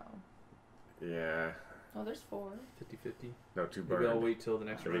 So. Yeah. Oh, there's 4. 50-50. No, 2 Maybe I'll burned. wait till the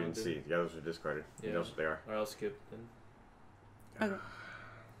next I didn't round. even see. The others are discarded. He Yeah. knows what they are. Or I'll skip then. Okay.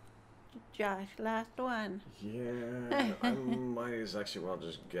 Josh, last one. Yeah. I might as actually well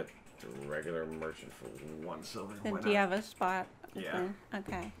just get the regular merchant for 1 silver. Why Since you not? have a spot. Yeah. open.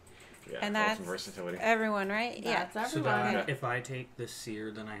 Okay. Yeah. and call it that's some versatility. Everyone, right? That's So everyone. then, if I take the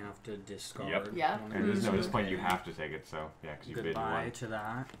seer, then I have to discard. Yep. one And of these. at this point you have to take it. So yeah, because you bid Goodbye 1. to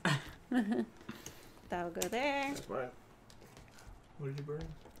that. That'll go there. That's fine. What did you burn?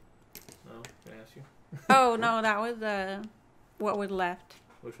 Oh, can I ask you? Oh no, that was what was left.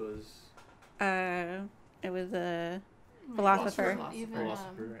 Which was It was a philosopher. Even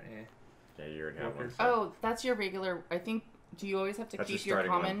philosopher. Yeah, you already have one. Workers. Oh, that's your regular. I think. Do you always have to That's keep your your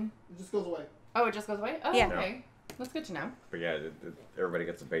starting common? It just goes away. Oh, it just goes away. Oh, Yeah. okay. That's good to know. But yeah, everybody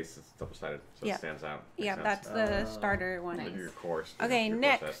gets a base that's double-sided, so Yeah. it stands out. Makes Yeah, sense. that's the starter one. Nice. Look at your course. Okay, your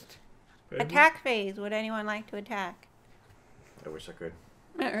next. core set. Attack phase. Would anyone like to attack? I wish I could.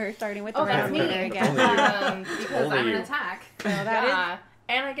 Or starting with the Oh, that's round me. leader again. Only you. Because Only I'm you. an attack. So that is Yeah.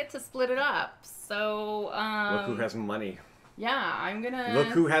 And I get to split it up. So, Look who has money. yeah, I'm gonna. Look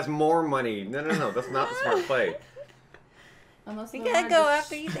who has more money. No. That's not the smart play. Unless You they gotta wanna go just-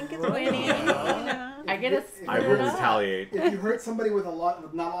 after you think it's winning. You know? I get to If- split I it will up. retaliate. If you hurt somebody with not a lot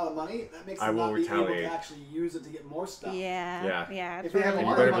of money, that makes I them will not be able retaliate. to actually use it to get more stuff. Yeah. Yeah. It's If they have a really And you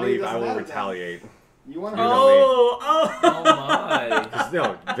lot better of money, believe doesn't I will matter then. retaliate. You want You to? know Oh, Oh my! 'Cause,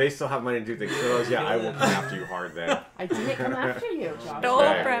 no, they still have money to do things. So yeah, I will come after you hard then. I didn't come after you, Josh. stole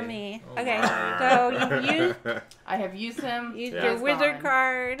Okay. from me. Oh Okay, my. so you've used I have used him. used Yeah. your He's wizard gone.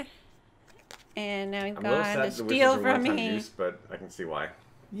 card, and now he's I'm a little gone sad to the steal wizards are from one-time me. use, but I can see why.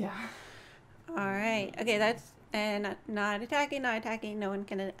 Yeah. All right. Okay, that's and not attacking. No one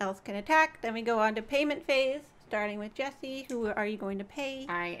else can attack. Then we go on to payment phase, starting with Jesse. Who are you going to pay?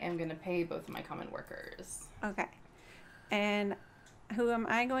 I am gonna pay both of my common workers. Okay. And who am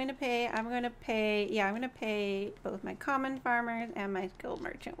I going to pay? I'm going to pay both my common farmers and my skilled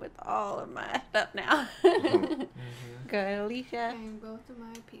merchant with all of my stuff now. Good, Alicia. Paying both of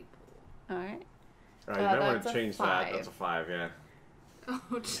my people. All right. You might want that's to a change 5. that. That's a 5, yeah.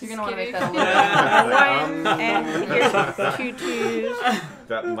 Oh, just You're gonna want to make kidding. that a 1 and here's 2 twos.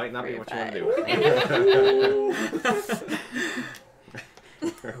 That might not be what you want to do.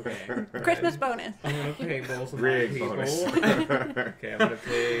 Okay. Christmas bonus. I'm gonna pay both of my Rig people. bonus. Okay, I'm gonna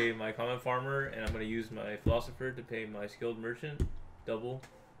pay my common farmer, and I'm gonna use my philosopher to pay my skilled merchant double.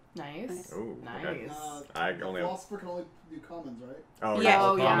 Nice. Ooh, Nice. okay. I only have... Philosopher can only do commons, right? Oh, Yeah.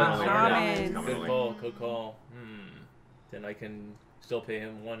 Oh, yeah. Common only, right? Common. Common Good only. call. Good call. Then I can still pay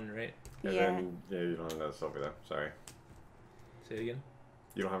him 1, right? And Yeah. then, you don't have another silver though. Sorry. Say it again.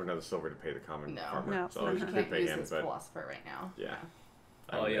 You don't have another silver to pay the common No. farmer. No. So You you can can't pay use him, his but philosopher right now. yeah.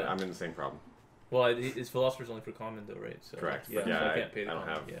 Oh, yeah. I'm in the same problem. Well, his philosopher's only for common though, right? So, Correct. Yeah, But yeah, so I can't pay the I don't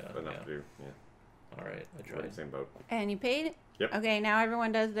common. have Yeah, enough yeah. to do. Yeah. All right, I We're in the tried. same boat. And you paid? Yep. Okay, now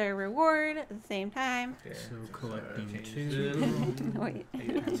everyone does their reward at the same time. Okay. So collecting change 2. this. Wait. I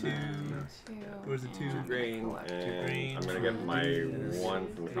get 2. Where's the 2? and Grain. collect And green, I'm gonna get my yes.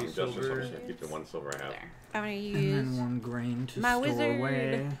 1 from the 3 common justice. So I'm silver. just gonna keep the 1 silver I have. There. I'm gonna And use then 1 grain to my store wizard.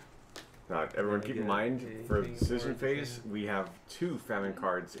 away. Now, everyone I keep in get mind, a for thing decision for it, phase, we have 2 famine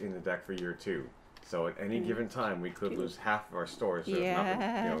cards in the deck for year 2. So at any given time, we could lose half of our stores if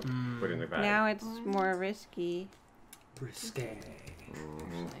nothing, put in the bag. Now it's more risky. Risque.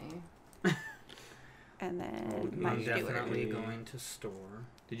 Mhm. Actually. And then Okay. my I'm steward. definitely going to store.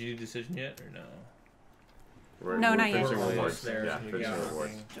 Did you do decision yet or no? No, We're not yet. finishing We're rewards. almost there. Yeah, We finishing got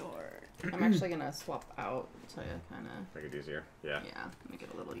rewards. I'm actually gonna swap out to kind of Make it easier. Yeah. make it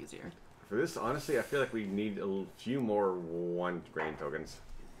a little easier. For this, honestly, I feel like we need a few more 1 grain tokens.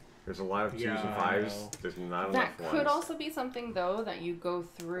 There's a lot of 2s Yeah, and I 5s. know. There's not That enough could 1s. also be something though that you go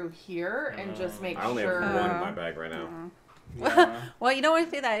through here and just make I only sure. have 1 in my bag right now. Yeah. Well, you don't want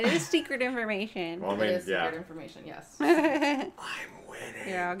to say that. It is secret information. Well, I It mean, is yeah. secret information. Yes. I'm winning.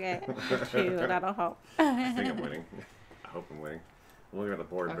 Here, I'll get 2. That'll help. I think I'm winning. I hope I'm winning. I'm looking at the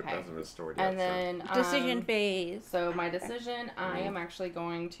board, but Okay. that hasn't been stored yet. And then Decision phase. So my decision, I am actually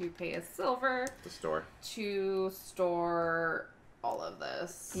going to pay a silver so, the store. to store all of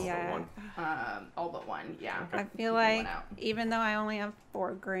this. All but Yeah. 1. All but 1. Yeah. I feel Keeping like one out. even though I only have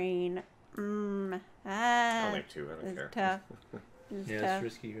 4 grain, I only have 2. I don't it's care. tough. It's Yeah, tough. it's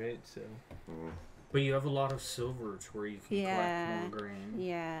risky, right? So. Mhm. But you have a lot of silver to where you can Yeah. collect more grain.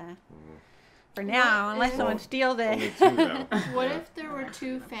 Yeah. Mhm. For now, What unless if- someone steals Only it. 2 though. What Yeah. if there were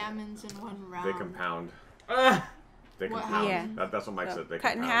 2 famines in one round? They compound. Ah! They What compound. Yeah. That's what Mike So said. They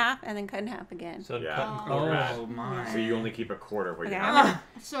cut in compound. half and then cut in half again. So Yeah. cut and Oh. quarters. Oh my. So you only keep a quarter of what you Okay, have.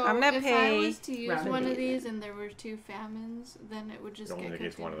 So I'm gonna if pay I was to use round one and of these and there were 2 famines, then it would just It only get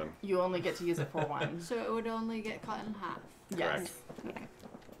negates cut one of in- them. You only get to use it for 1. So it would only get cut in half. Yes. Not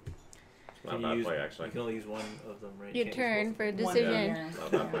a Can bad you use, play, You actually. can only use 1 of them, right? Your You can't use turn both for of them. One decision. here. Not a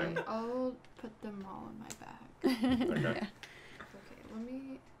bad play. I'll put them all in my bag. Okay. Okay, let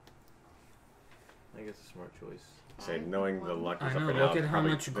me. I guess a smart choice. Say, knowing the luck is I up know, and look out, at how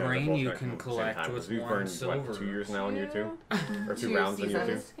probably much they're grain both you gonna can come at the same collect time, 'cause with we've one burned, silver. What, 2 years now on you 2? Or 2 2 rounds on you seasons.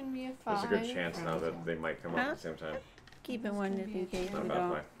 2? This can be a 5. There's a good chance now that they might come up at the same time. Keep it 1 just in case Not a we bad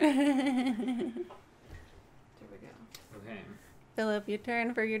don't. There we go. Okay. Philip, your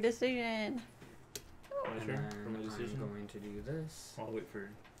turn for your decision. My And turn then for my I'm decision. going to do this. I'll wait for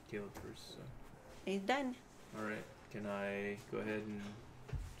Caleb first. So. He's done. All right. Can I go ahead and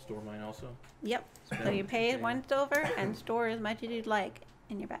store mine also? Yep. So Spend- you pay okay. 1 silver and store as much as you'd like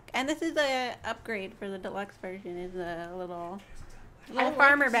in your bag. And this is a upgrade for the deluxe version. Is a little like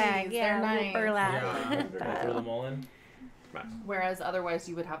farmer these. bag. They're Yeah, a little nice. burlap. Yeah. I'll throw them all in. Whereas otherwise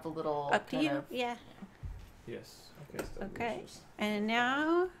you would have the little Up to kind you. of Yeah. Yes. Okay. Okay. And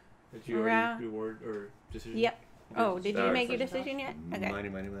now. Did you Round- already reward or decision? Yep. Oh, did you Sorry, make your first decision yet? Okay. Money,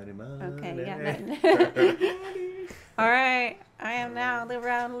 money, money, money. Okay, yeah. Then. All right. I am now the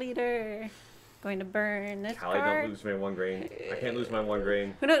round leader. Going to burn this Callie, don't card. lose my 1 grain. I can't lose my 1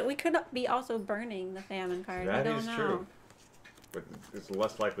 grain. Who knows? We could be also burning the famine card. That I don't is know. true. But it's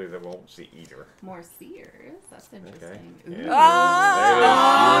less likely that we won't see either. more seers. That's interesting. Yeah.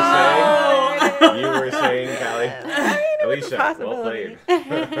 Oh! There it is. You were saying, Callie. Alicia, well Possibility.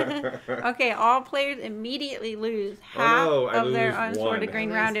 played. Okay, all players immediately lose Oh, half no, I of their lose unsorted one. grain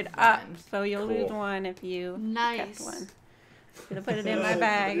I lose rounded up. one. So you'll lose Cool. 1 if you kept Nice. 1. Should have put it in my Good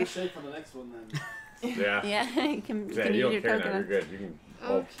bag. shape for the next one then. Yeah. Yeah, you can Yeah, use you your don't care now. token. You're good. You can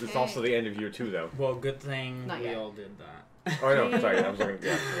Well, it's also the end of year 2, though. Well, good thing Not we yet. all did that. Oh, no, sorry. I was looking.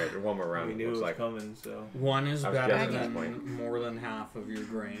 Yeah, okay, one more round. We knew it looks was like. coming, so. One is I was better guessing at this than point. more than half of your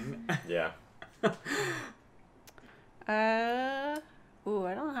grain. Yeah. Ooh,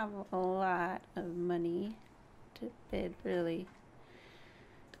 I don't have a lot of money to bid, really.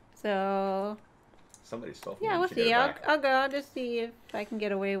 So, Somebody stole from yeah, me. we'll Should get see. it I'll back. go. I'll just see if I can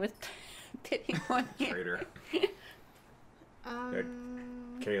get away with bidding one here. Traitor.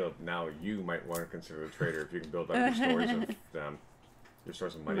 Um, Caleb, now you might want to consider a traitor if you can build up your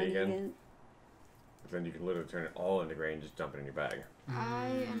stores of money again. But then you can literally turn it all into grain, just dump it in your bag. I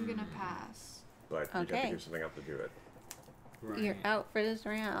am gonna pass. But you have to Okay. give something up to do it. Right. You're out for this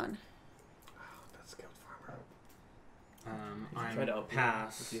round. Oh, that's skilled farmer. Try to I'm outbid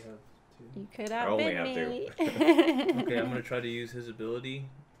pass. if you have You could I only outbid have me. Okay, I'm gonna try to use his ability,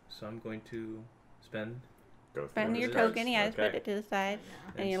 so I'm going to spend. Go through Spend your the token. cards. Yeah, just put Okay. it to the side.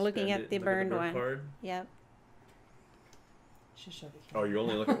 Yeah. And you're looking spend at the look burned burn one. card. Yep. Should show the Oh, camera. you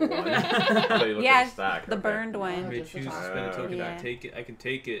only look at one? I thought you looked Yeah, at the stack. the okay. burned I one. may just choose to the spend a top. token. Yeah. I can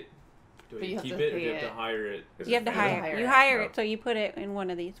take it. Do But I you have keep to it or do you pay have to it. hire it? Is You have it to famine? hire. hire You it. hire No. it, so you put it in one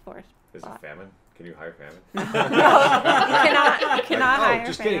of these four Is it spots. famine? Can you hire famine? No, you cannot Like, hire oh,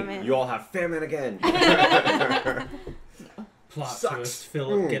 just famine. kidding. You all have famine again. Plot Sucks. twist,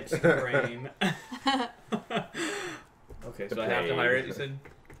 Philip gets the grain. Okay, The so I have to blade. hire it. You said.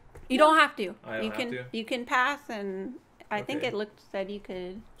 You don't have to. I don't you have can to? you can pass, and I think Okay. it said you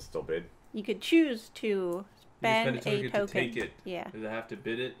could Still bid. choose to spend You spend a token to take it. Yeah. Does I have to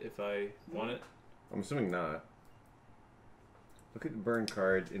bid it if I want it? I'm assuming not. Look at the burn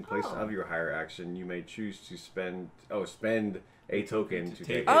card. In place Oh. of your hire action, you may choose to spend a token to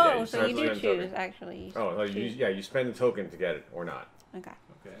take it. Oh, Yeah, so have you to do spend a choose token. actually. Oh, no, you spend a token to get it or not. Okay.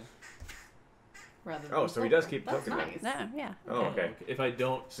 Okay. Rather Oh, than so he silver. does keep That's token then. nice. No, yeah. Oh, okay. If I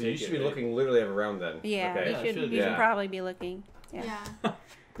don't, So you take should it, be right? looking literally every round then. Yeah, Okay. Yeah, I you should should. probably be looking. Yeah. Yeah.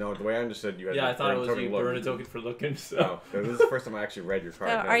 No, the way I understood you had Yeah, the I thought it burn was token you look. burn a token for looking. So. No, this is the first time I actually read your So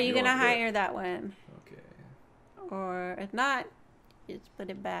card. No, are you don't gonna have to do it. hire that one? Okay. Or if not, just put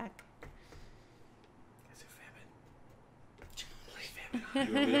it back. Is it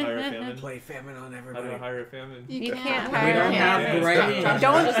You want me to hire a famine? Play famine on How do I everybody. hire a famine? You can't. can't We hire don't a have famine. grain.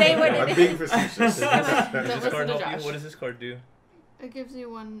 Don't say what I'm it being is. facetious. Does Don't this listen card to help you? Josh. What does this card do? It gives you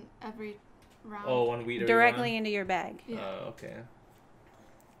one every round. Oh, 1 wheat every Directly one? into your bag. Yeah. Okay.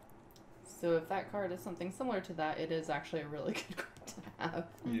 So if that card is something similar to that, it is actually a really good card to have.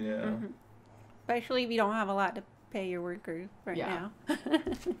 Yeah. Mhm. Especially if you don't have a lot to pay your workers right Yeah. now.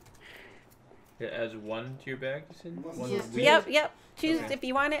 It adds 1 to your bag, you said? Unless 1 it's wheat? Yep. Choose Okay. if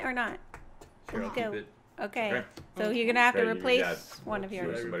you want it or not. Sure, I'll Let's go. keep it. Okay. Okay. So you're gonna have to Okay, you replace got one of two. Should I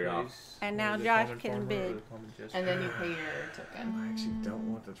yours. somebody off. replace And one now of the Josh common can farmer or bid. the common jester? And then you pay your token. I actually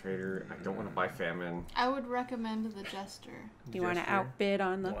don't want the trader. I don't want to buy famine. I would recommend the jester. Do you want to Jester. outbid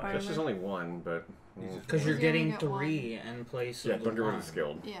on the Why? farmer? This is only one, but Use it Because for- you're You only getting get 3 in place yeah, of don't the get rid of one. the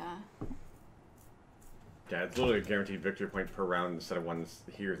skilled. Yeah. Yeah, it's literally a guaranteed victory point per round instead of ones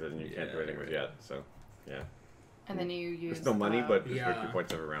here that you can't do Yeah, anything with right. yet. So, yeah, And then you use there's no money, the- but there's Yeah. victory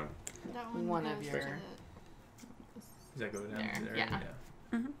points every round. That one, One of goes your- to Does that go down There, to there? yeah.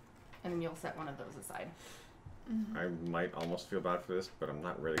 Mhm. and then you'll set one of those aside. I might almost feel bad for this, but I'm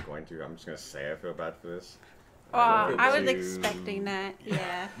not really going to. I'm just gonna say I feel bad for this. Oh, I'm I going was to expecting that.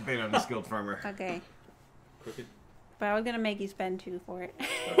 Yeah. bid on the skilled farmer. Okay. Crooked. But I was gonna make you spend 2 for it.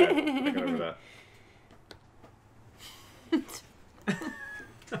 Okay, I can over that.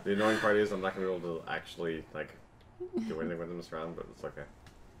 The annoying part is I'm not gonna be able to actually do anything with them this round, but it's okay.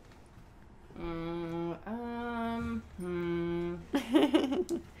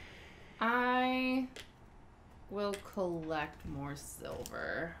 I will collect more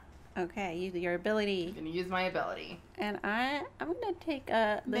silver. Okay, use your I'm ability. gonna use my ability And I'm gonna take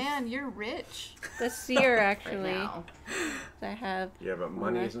the Man, you're rich. the seer right actually. now. I have Yeah, but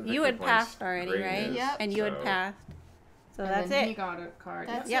money isn't. you victory had points. passed already, Grain right? is, Yep. And you had so- passed. So And that's then he it. got a card.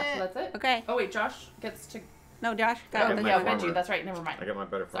 That's yep. it. So that's it. Okay. Oh wait, Josh gets to. No, Josh Oh, got get the my yeah, one. farmer. Reggie. That's right. Never I mind. got my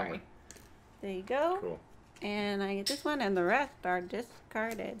better farmer. Sorry. There you go. Cool. And I get this one, and the rest are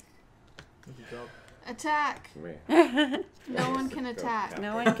discarded. Good job. Attack. For me. No one can attack.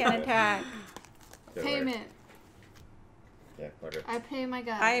 No one can attack. Get away. Payment. Yeah, okay. I pay my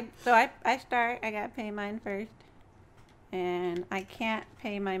guy. I start. I gotta pay mine first, and I can't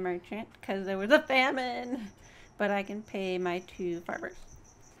pay my merchant because there was a famine, but I can pay my 2 farmers.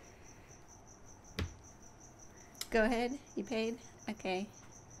 Go ahead. You paid. Okay.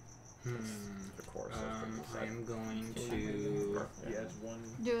 Of course. I am going to. He adds one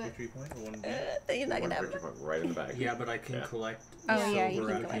Do it. victory point or one. You're not gonna have. right in the bag. Yeah, but I can Yeah. collect Oh, silver yeah, you can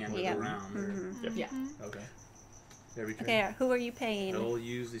at the collect, end yeah. of the round. Mhm. Yep. Yeah. Okay. Every turn. Okay, who are you paying? I will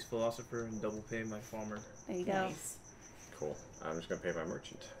use this philosopher and double pay my farmer. There you go. Nice. Cool. I'm just gonna pay my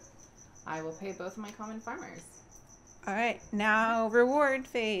merchant. I will pay both of my common farmers. All right, now reward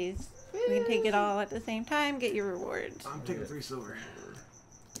phase. We can take it all at the same time. Get your rewards. I'm taking 3 silver.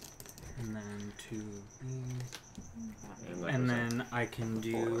 And then 2. And, And then I can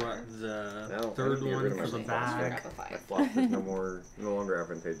do the No, third I need to get one rid of for my the philosopher. bag. Grab a My 5. flop is no longer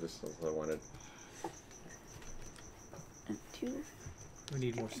advantageous as I wanted. 2 We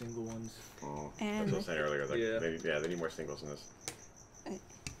need more single ones. Oh, And- that's what I was saying earlier. Like, Yeah. they need more singles in this.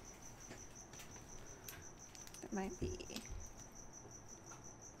 It might be.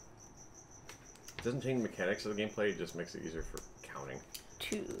 It doesn't change the mechanics of the gameplay. It just makes it easier for counting.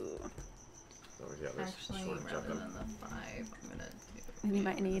 2. So yeah, there's Actually, shortage of rather them. than the 5, I'm gonna do. You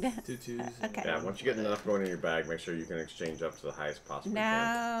might need. 2 twos. and Okay. Yeah, once you get enough going in your bag, make sure you can exchange up to the highest possible.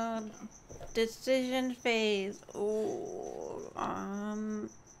 Now, decision phase. Oh, I'm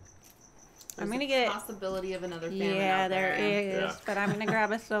gonna get. Possibility of another famine Yeah, out there is, Yeah. but I'm gonna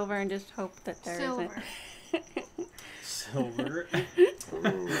grab a silver and just hope that there Silver. Silver.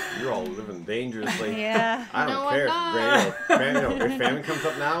 Ooh, you're all living dangerously. Yeah. I don't No, I'm care. not. If famine comes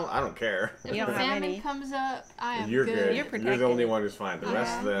up now, I don't care. If You don't have famine any. comes up, I am You're good. You're You're protected. the only one who's fine. The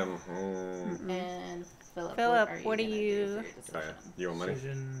rest of Yeah. them. And Philip, Philip, what what are are you you- gonna do for your Oh, yeah. decision? You want money?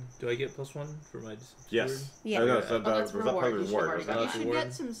 Decision. Do I get +1 for my Yes. steward? Yeah. Oh, no, so Oh, that's was that part of the reward. You should reward? have Was already that- You That's should reward?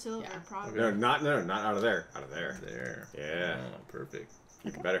 get some silver, Yeah. probably. No, not out of there. Out of there. There. Yeah. Oh, perfect.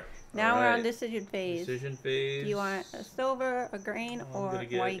 Okay. Better. Now we're on Alright. decision phase. Decision phase. Do you want a silver, a grain, I'm or gonna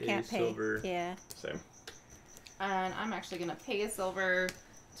get why you a can't pay? silver. Yeah. Same. And I'm actually gonna pay a silver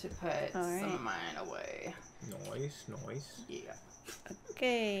to put All right. some of mine away. Nice, nice. Yeah.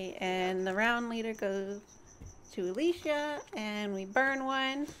 Okay, and the round leader goes to Alicia, and we burn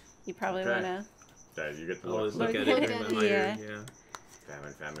one. You probably Okay. wanna. Yeah, you get the I'll just look. look at Look it at during it. my Yeah. higher. Yeah.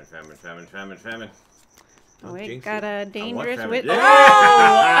 Famine. Oh, Don't wait, jinx got it. a dangerous famine. wit.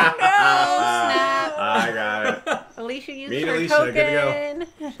 Yeah! Oh, snap. I got it. no! Alicia used Me and her Alicia, token. good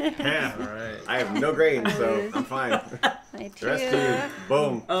to go. Yeah. Alright. I have no grain, so I'm fine. My The rest of you,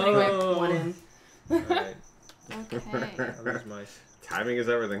 boom. Anyway, 1 in. Alright. Okay. That was my. Timing is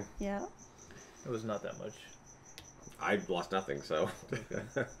everything. Yeah. It was not that much. I lost nothing, so.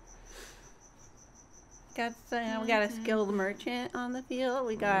 We got a skilled merchant on the field.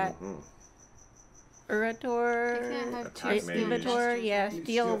 We got Mhm. I Urator, can't have Attack two mage. Inventor. Yeah, You steal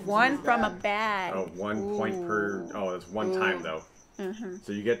steal from one the from a bag. bag. Oh, 1 point per. Oh, it's one time though. Mm-hmm.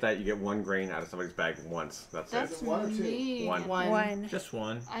 So you get that. You get 1 grain out of somebody's bag once. That's That's it. One or two? mean. One. One. Just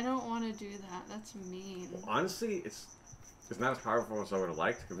one. I don't want to do that. That's mean. Honestly, it's not as powerful as I would have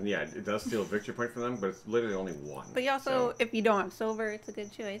liked. I mean, yeah, it does steal a victory point from them, but it's literally only 1. But you also, So, if you don't have silver, it's a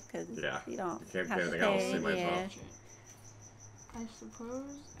good choice because Yeah. you don't You can't have get to anything else, pay. so you might as well. I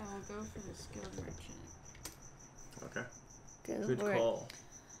suppose I will go for the skilled merchant. okay. Go Good for call.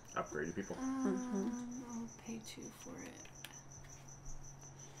 Upgrade you people. I'll pay 2 for it. it.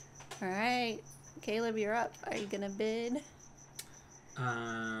 All right, Caleb, you're up. Are you gonna bid?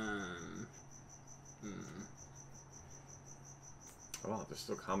 Oh, wow, there's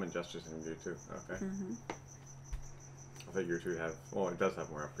still common gestures in year 2. Okay. Mm-hmm. I thought year 2 have. Well, it does have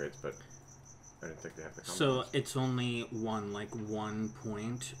more upgrades, but I didn't think they have the common So ones. it's only 1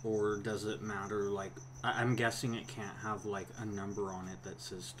 point, or does it matter? Like, I'm guessing it can't have like a number on it that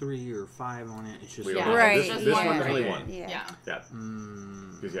says 3 or 5 on it. It's just We don't Yeah, know. Right, This, just this one one's only grain. 1. Yeah. Yeah. Yeah.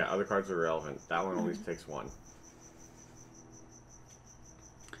 Because yeah, other cards are irrelevant. That one only takes 1.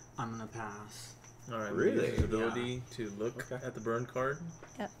 I'm gonna pass. Alright. Really? His ability to look Okay. at the burn card.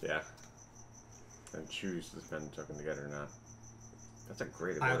 Yeah. And choose to spend the token to get it or not. That's a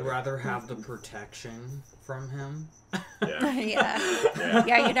great ability. I'd rather have the protection from him. Yeah. yeah. Yeah.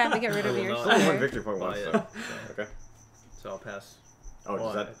 Yeah, you'd have to get rid of I will your not- Only 1 silver. victory point once, Oh, yeah. though. Okay. So I'll pass. Oh, Well,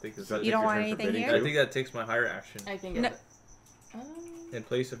 does that, I think does it's- that You take don't your want turn for anything bidding here? I too? think that takes my higher action. I think No. it. In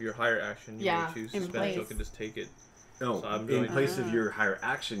place of your higher action, you Yeah, may choose to in spend place. a token. Just take it. No, So I'm in going- place of your higher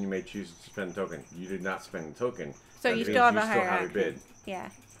action, you may choose to spend a token. You did not spend a token. So That you means still have a you higher have a action. bid. Yeah.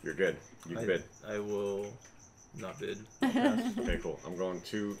 You're good. You can bid. I will not bid. I'll pass. Okay, cool. I'm going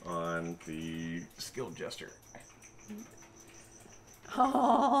 2 on the skilled jester.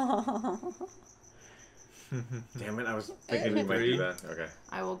 Oh. Damn it, I was thinking we might do 3. that. Okay.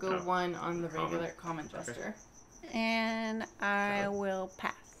 I will go Oh. 1 on the Common. regular common gesture. And I will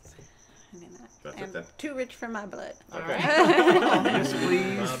pass. I do not. That's I'm it then. too rich for my blood. Okay. Yes,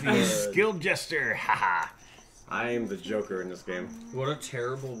 please. Blood. Skilled jester. Haha. I am the Joker in this game. What a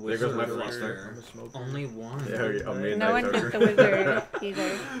terrible There wizard goes my right philosopher. there. I'm a smoker. Only one. Yeah, okay, I'm No one Midnight gets the Joker. wizard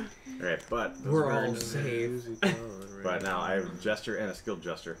either. Okay, but those We're all burned. safe. But now I have a jester and a skilled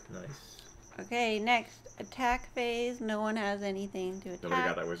jester. Nice. Okay, next. Attack phase. No one has anything to attack. Nobody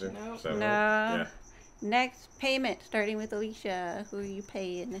got that wizard. Nope. So No. yeah. Next, payment. Starting with Alicia. Who are you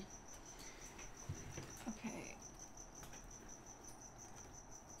paying? Okay.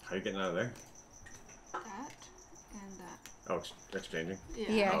 How you getting out of there? That and that. Oh, exchanging.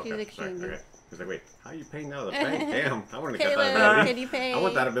 Yeah, Oh, she's okay. exchanging. Sorry, okay. He's like, wait, how are you paying now? The bank? Damn, I want to get that Caleb, ability. can you pay? I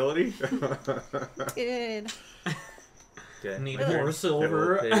want that ability. Good. Okay. Need my turn. more I will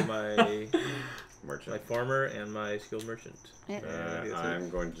silver. pay my Merchant. farmer and my skilled merchant. Yeah. I'm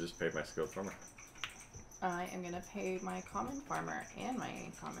going to just pay my skilled farmer. I am gonna pay my common farmer and my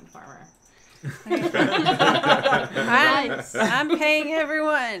common farmer. I'm paying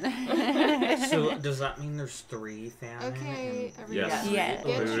everyone. So does that mean there's 3 famine? Okay, everybody. Yes. Yeah. Get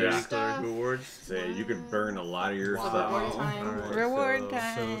Oh, your yeah. stuff. Rewards. Say you could burn a lot of your So stuff. reward time. Alright, Reward so-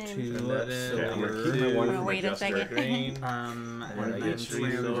 time. So 2 And that is- Okay, I'm gonna silver. keep my one Oh, for my wait a jester. second. Green. And And I then get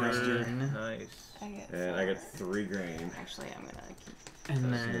 3 2 silver. green. Nice. I get And I four. get 3 grain. Actually, I'm gonna keep.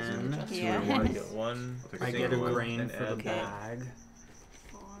 And That's then just Yeah. two and one. I get one. I'll take I a get a silver one. grain and for the add bag.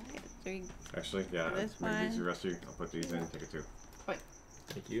 3. Actually, yeah. This We can use one. the rest of you. I'll put these in. Take it 2.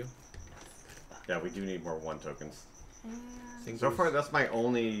 Thank you. Yeah, we do need more 1 tokens. And So far, that's my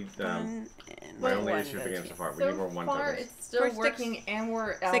only One and my But only one issue with the goes game so here. far. We need more 1 far, tokens. it's still We're six- working, and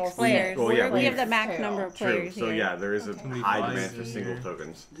we're 6 all players. Oh, yeah, we have the we- max number of True. players So here. yeah, there is a Okay. high Five demand for single here.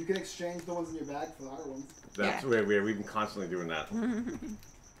 tokens. You can exchange the ones in your bag for the higher ones. That's where we've been constantly doing that.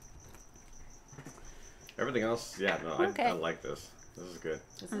 Everything else, yeah, no, Okay. I like this. This is good.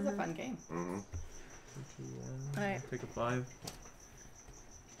 This is a fun game. Mm-hmm. Alright. Take a 5.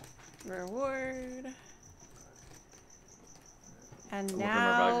 Reward. And I'm looking at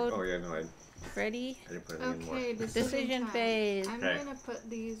my now, bag. Oh yeah, no, I ready? didn't put any more. Okay, Decision time. phase. I'm Okay. gonna put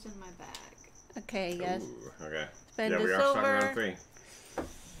these in my bag. Okay, yes. Ooh, okay. Spend yeah, the we are starting round silver. 3.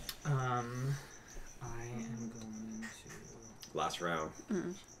 I am going to. Last round.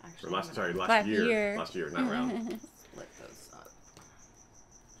 Actually, Or last, I'm sorry, gonna last Last year. year. Last year, not round. split those up.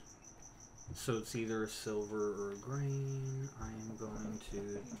 So it's either a silver or a grain. I am going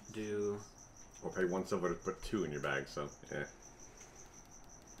to do. We'll pay 1 silver to put 2 in your bag, so yeah,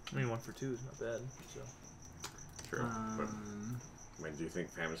 I mean, 1 for 2 is not bad. So true. But I mean, do you think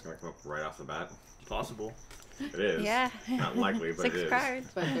Famine's gonna come up right off the bat? it's possible. It is. Yeah. Not likely, but 6 it is. cards.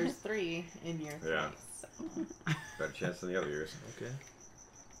 But there's 3 in your Yeah. face. So. Better chance than the other years. Okay.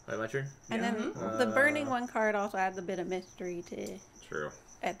 Alright, my turn. And then Mhm. the burning one card also adds a bit of mystery to True.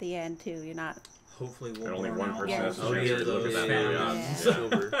 at the end too. You're not. Hopefully, we'll And only burn 1 out person Yeah. has a Oh, chance yeah, to look at that yeah, early yeah, on. yeah.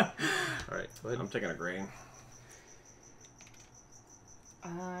 Silver. Alright, go ahead. I'm taking a grain.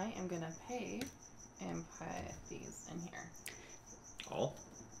 I am gonna pay and put these in here. All?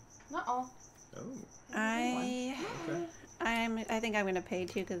 Not all. Oh. I Okay. think I'm gonna pay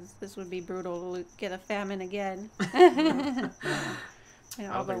too because this would be brutal to get a famine again. And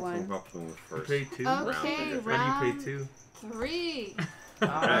I all don't the think ones. we'll go up from the first Pay 2. round. Okay, figure. Why do you pay 2? 3.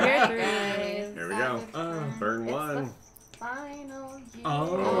 Alright, You're guys. Here we go. Burn It's 1. Final year.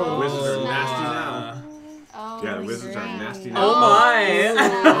 Oh, wizards are nasty now. Oh, Yeah, the wizards are great. nasty Oh now. my!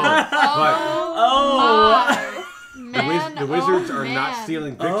 Oh, man, The wizards are man. not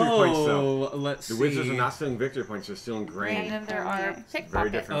stealing victory points, though. Let's The see. wizards are not stealing victory points, they're stealing And grain. then there are Very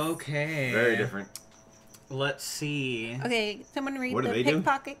pickpockets. different. Okay. Very different. Let's see. Okay, someone read What do the they do?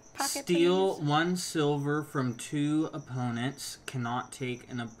 pickpocket. Steal please. 1 silver from 2 opponents. Cannot take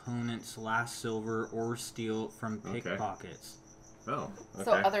an opponent's last silver or steal from Okay. pickpockets. Oh, okay.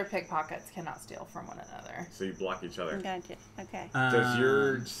 So other pickpockets cannot steal from one another. So you block each other. Gotcha. Okay. Does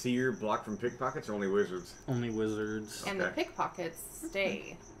your seer block from pickpockets or only wizards? Only wizards? And the Okay. pickpockets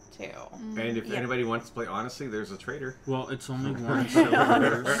stay too. And if Yeah. anybody wants to play honestly, there's a traitor. Well, it's only 1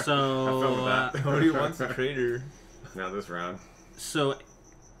 silver, I so fell with that. Nobody wants a trader. Not this round. so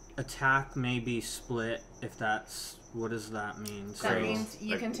attack may be split if that's what does that mean? That So means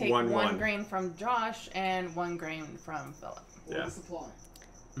you like can take 1-1. one grain from Josh and 1 grain from Philip. Or Yeah. the supply.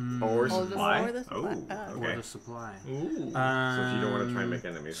 Or the supply. or the supply. Oh, Oh. or okay. the supply. Ooh. So if you don't want to try and make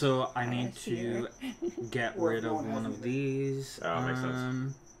enemies. So I I need see to get Or if rid no of one has one of anything. these. Oh, makes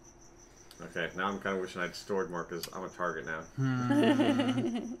sense. Okay, now I'm kind of wishing I'd stored more because I'm a target now.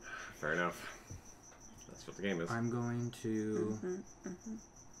 Fair enough. That's what the game is. I'm going to.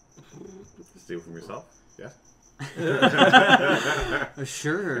 Steal from yourself? Yeah.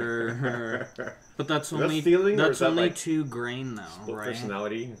 Sure. But that's Is that only stealing, or is that's that, only like, 2 grain though, Split right?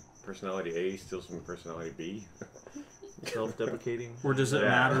 personality. Personality A steals from personality B. Self-deprecating. Or does it Yeah.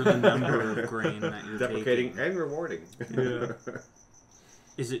 matter the number of grain that you're Deprecating taking? and rewarding. Yeah.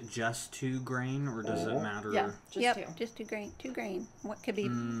 Is it just 2 grain, or does it matter? Yeah, just Yep, two. just 2 grain. 2 grain. What could be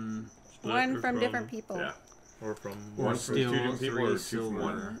Mm, Split one or from different people? Yeah. Or from or One from two steal different people, 3 or 2 from silver.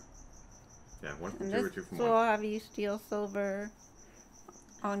 1. Yeah, 1 from And 2 or this 2 from will 1. have you steal silver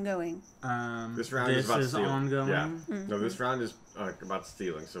ongoing. This round this is about stealing. ongoing. Yeah. Mm-hmm. No, this round is about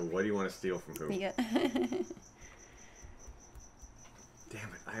stealing. So what do you want to steal from who? Yeah. Damn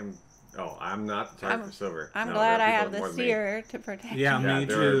it! I'm not the target for silver. I'm No, glad there I are have people the with more than me. seer to protect Yeah, you. Yeah, me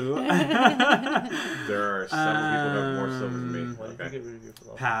there too. There are several people who have more silver than me. Why did you Okay. get rid of your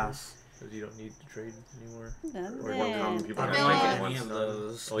philosopher? Pass. Because you don't need to trade anymore. Or one common people I have don't Philip. like more any than of one.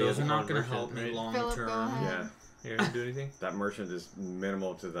 those. Oh, yeah, Those are the not going to conversion, help me right? long Philip, go term. ahead. Yeah, You're gonna do anything? that merchant is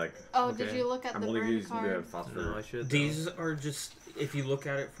minimal to like. Oh, did Okay. you look at I'm the only burn using the card? phosphor. No, I should. These are just, if you look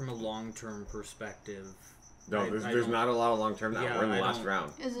at it from a long-term perspective. No, there's not a lot of long term now. Yeah, We're in the I last don't-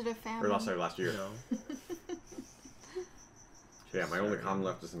 round. Is it a Or famine? last year. No. So yeah, my only common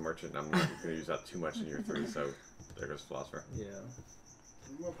left is the merchant. And I'm not going to use that too much in year 3. So there goes philosopher. Yeah.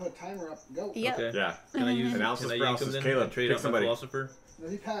 I'm gonna put a timer up. Go. Yep. Okay. Yeah. Can I use? Analysis Can I yank paralysis, him then? Caleb, And trade pick out my somebody. philosopher No,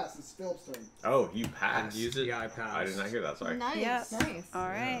 he passed. It's Philip's turn. Oh, you and passed. use it. Yeah, I passed. I did not hear that. Sorry. Nice. Yep. Nice. All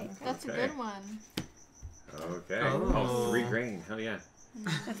right. That's Okay. a good one. Okay. Oh. Oh, 3 grain. Hell yeah.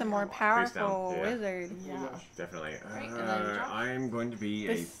 It's a more Face powerful down, yeah. wizard. Yeah. Definitely. Right, and then Josh? I'm going to be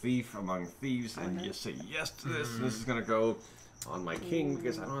a This- thief among thieves and just say yes to this. And this is going to go on my king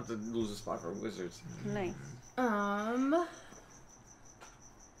because I don't have to lose a spot for wizards. Nice.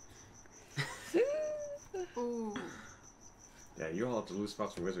 Ooh. Yeah, you all have to lose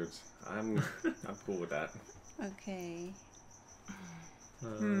spots for wizards. I'm cool with that. Okay.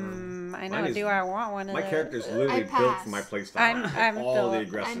 Um, I mine know. is- Do I want one of My those? character is literally I built pass. for my playstyle. I'm all still- the I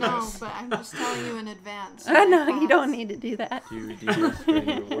aggressiveness. know, but I'm just telling you in advance. I know you Pass. don't need to do that. do you redeem this during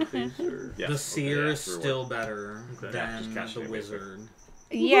your war phase, or Yes, The okay, seer yeah, is reward. still better Okay. Yeah, just than cash the it, wizard.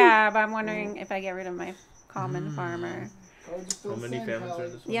 Yeah, but I'm wondering if I get rid of my common farmer. Cards are still how the many same, famines Pally. are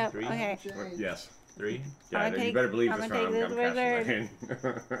this one? Yep. 3? Okay. Change. Yes. 3? Yeah, I'ma you take- better believe I'ma this take round this I'm cashing wizard. that in.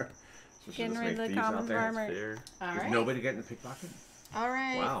 Especially Getting this rid of many the thieves out common there. farmer. Fair. All Is right. nobody getting a pickpocket? All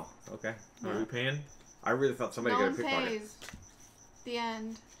right. Wow. Okay. Are we paying? I really thought somebody No got a one pickpocket. pays. The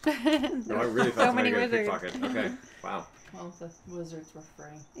end. No, I really thought So somebody many got a wizards. pickpocket. Okay. Wow. Well, the wizards were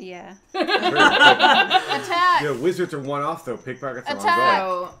free. Yeah. Attack! Yeah, wizards are one off though. Pickpockets are Attack!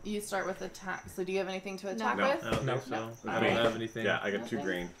 ongoing. So you start with attack. So do you have anything to attack No. with? I don't No. think so. No. I don't have anything. Yeah, I got 2 Nothing.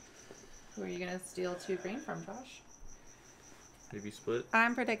 grain. Who are you gonna steal 2 green from, Josh? Maybe split.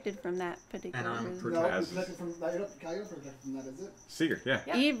 I'm protected from that particular And I'm wizard. No, As- it's protected from that. You're not protected from that, is it? Seeger, yeah.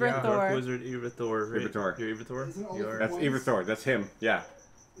 Yeah. Dark Everthor. Wizard Everthor. Right? Everthor. You're Everthor? Isn't it only You for are. That's coins? Everthor. That's him. Yeah.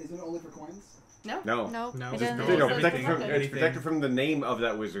 Isn't it only for coins? No. No. Nope. No, It just doesn't- No, No, protected from, anything. it's protected from the name of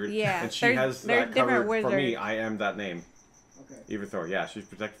that wizard. Yeah, And she there's- has there's that different covered for me. wizards. I am that name. Okay. Everthor. Yeah, she's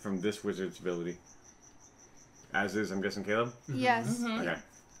protected from this wizard's ability. As is, I'm guessing, Caleb? Yes. Mhm. Okay.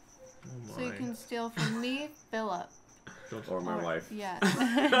 Oh So you my. can steal from me, Philip. Don't Or my wife. Yes.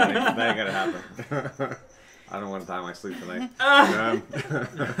 That ain't gonna happen. I don't want to die in my sleep tonight.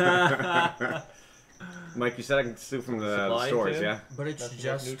 Mike, you said I can steal from the Supply stores, too? yeah? But it's Nothing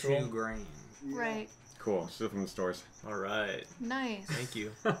just like neutral? 2 grain. Yeah. Right. Cool. Steal from the stores. All right. Nice. Thank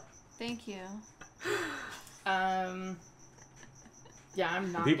you. Thank you. Yeah,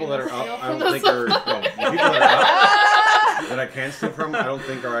 I'm not. The people gonna that are steal up, I from don't think those- are. Well, the people that are up that I can steal from, I don't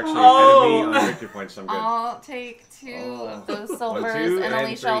think are actually ahead of me on victory points. So I'm good. I'll take 2 Oh. of those 1, silvers, 2, and and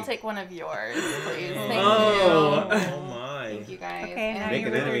Alicia, I'll 3. take 1 of yours, please. Thank Oh. you. Oh my. Thank you guys. Okay, now And Make your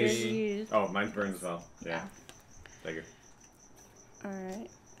an wizard enemy. is used. Oh, mine's burned as well. Yeah. Thank you. Alright.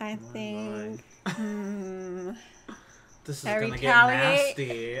 I My, think. This is I gonna get retaliate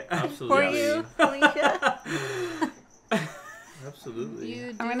nasty. For Absolutely. you, Alicia. Absolutely.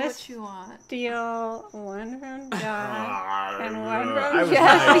 You do I'm gonna what you want. Steal 1 from John. And one I from was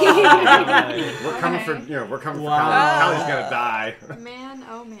Jesse. nice. We're coming for Okay. we're coming Wow. for Callie's gonna die. Man,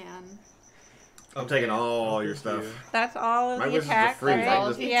 oh man. I'm taking all your stuff. That's all of My the wizards are attacks, free. right? All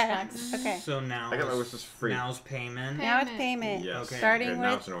of the Yeah. attacks. Okay. So now, I got my wishes free. now's payment. Pay- Now it's payment. Yes. Okay. Starting Good, now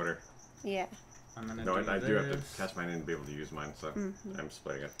with- it's in order. Yeah. I'm gonna No, do I do have this. to cast mine in to be able to use mine, so Mhm. I'm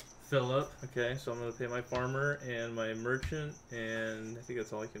splitting it. Philip. Okay, so I'm gonna pay my farmer and my merchant, and I think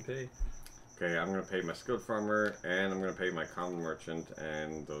that's all I can pay. Okay, I'm gonna pay my skilled farmer and I'm gonna pay my common merchant,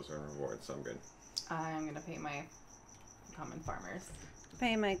 and those are rewards, so I'm good. I'm gonna pay my common farmers.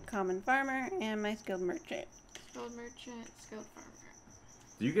 Pay my common farmer and my skilled merchant. Skilled merchant, skilled farmer.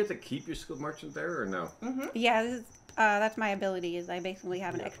 Do you get to keep your skilled merchant there or no? Yeah, this is, that's my ability. Is I basically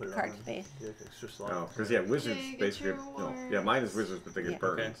have an Yeah, extra put it card on. space. You have extra slots. Oh, because yeah, wizards Okay, get basically. your No, yeah, rewards. mine is wizards, but they get Yeah.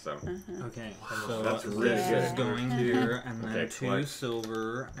 burned. Okay. So Okay, so That's really this good. is going here, and then Okay, 2 collect.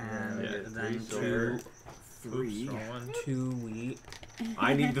 silver, and Yeah, then 3 silver. 3, Oops, wrong one. 2 wheat.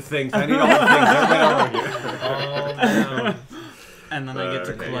 I need the things. I need all the things. Everybody over All here. down. And then I get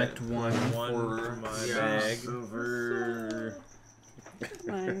to Okay. collect one One for for my yeah. bag. Silver.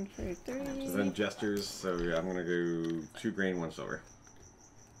 1 for 3. So then jesters. So yeah, I'm gonna do 2 grain, 1 silver.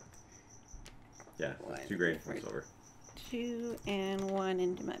 Yeah, 2 grain, 1 silver. 2 and 1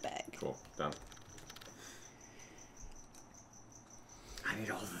 into my bag. Cool, done. I need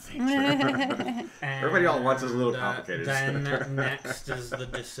all the things. Everybody all at once is a little And, complicated. Then next is the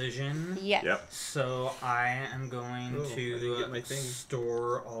decision. Yes. Yep. So I am going Oh, I didn't get my to thing.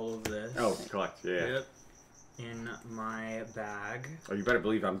 store all of this Oh, collect. Yeah. Yep. in my bag. Oh, you better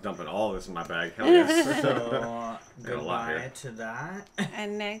believe I'm dumping all this in my bag. Hell yes. So Got a lot goodbye here. to that.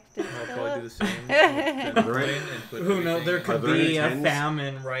 And next is I'll probably do the Philip. same. Then Are there any- and put Who knows? There everything could Are there any be a tens?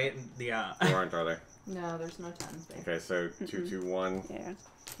 famine, right? Yeah. There aren't, are there? No, there's no 10s there. Okay, so 2, 2, 1. Yeah.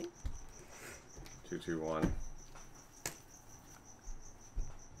 2, 2, 1.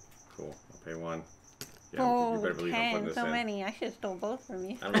 Cool. I'll pay 1. Yeah, you better believe I'm putting 10. this So in. many. I should have stole both from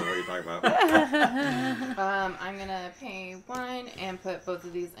you. I don't know what you're talking about. I'm gonna pay 1 and put both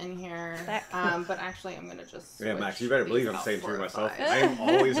of these in here. That- But actually, I'm gonna just. Yeah, Max, switch you better these believe I'm out staying true for to myself. 5. I am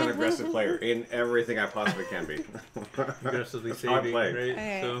always an aggressive player in everything I possibly can be. aggressively That's how I saving, play. right?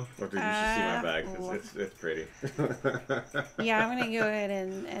 Okay. So Look, dude, you should see my bag. It's pretty. Yeah, I'm gonna go ahead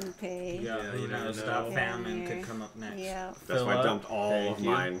and pay. Yeah, Yeah, who you never knows? know. That famine Yeah. could come up next. Yeah. That's why I Philip, dumped all Thank of you.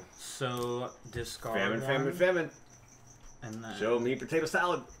 mine. So discard Famine. one, and then Show me potato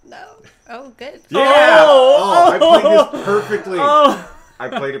salad. No. Oh, good. Yeah! I played this perfectly. Oh, I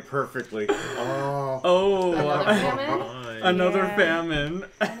played it perfectly. Oh. oh, Another famine? fine. another Yeah. famine.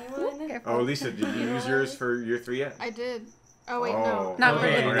 Anyone? Careful. Oh, Lisa, did you use yours for your 3 yet? I did. Oh wait, Oh. no. Not for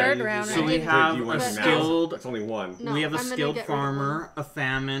Okay. the third round, So right? we Good, have you a went now. skilled. It's only 1. No, We have a I'm gonna skilled get rid of farmer, a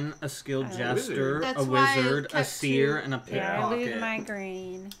famine, a skilled A jester, wizard. a That's why I wizard, a kept seer, 2. and a Yeah, I lose pickpocket. my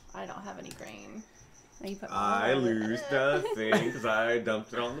grain. I don't have any grain. You put I all of it. lose nothing because I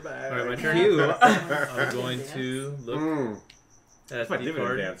dumped it on the bag. Alright, my turn. You. I'm going to look Mm. at That's my the dividend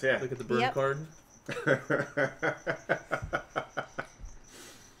card. dance, yeah. Look at the burn Yep. card.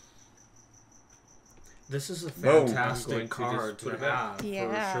 This is a Boom. I'm going fantastic to card just put to it back. have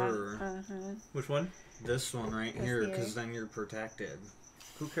Yeah. for sure. Uh-huh. Which one? This one right This here, here. because then you're protected.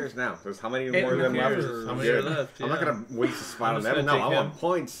 Who cares now? There's how many It more of them left? matters. How many Good. are left? I'm not Yeah. gonna waste a spot I'm on just that. gonna No, I take want him.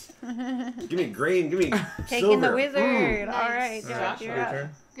 points. Give me grain. Give me Taking silver. the wizard. Mm. All Nice. right, Alright, Josh, your you're Your up.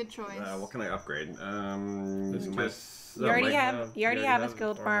 turn. Good choice. What can I upgrade? Let's My, just- You already my- have you already have a a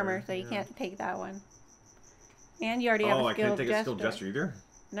skilled farmer, farmer, so you yeah. can't take that one. And you already have Oh, a I skilled can't take a skilled jester. jester either.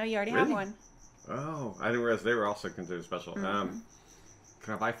 No, you already have Really? one. Oh, I didn't realize they were also considered special. Mhm.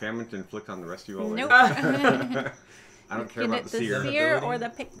 Can I buy famine to inflict on the rest of you all? Nope. later? I don't care Can about it the seer. the seer ability? or the I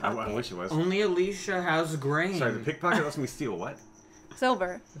pickpocket? wish it was. Only Alicia has grain. Sorry, the pickpocket lets me steal what?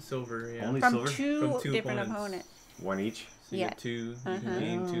 Silver Silver, yeah. Only from silver? two From two different opponents. opponents, One each. So you Yeah. get 2. You Uh-huh. can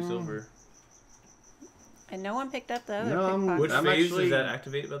gain 2 silver. and no one picked up the other No, pickpocket. Which I'm phase actually- does that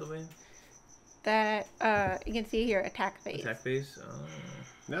activate, by the way? That you can see here, attack phase. Attack phase?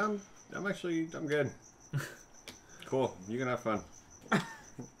 No, I'm good. Cool. You can have fun.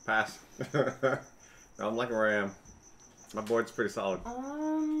 Pass. No, I'm liking where I am. My board's pretty solid.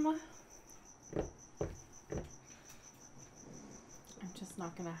 I'm just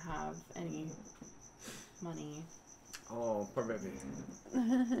not gonna have any money. Oh, poor baby.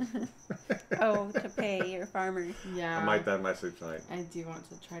 Oh, to pay your farmers. Yeah. I might die in my sleep tonight. I do want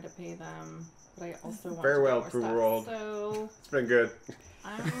to try to pay them, but I also want Very to well, get more Proof stuff. World. So It's been good.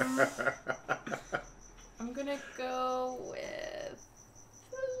 I'm gonna go with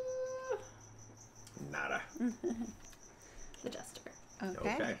Nada. the jester.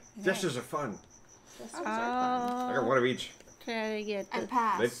 Okay. Okay. Gestures are fun. Jesters are fun. I got one of each. Try to get I the They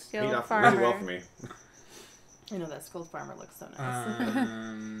passed. paid off farmer. really well for me. I know that skilled farmer looks so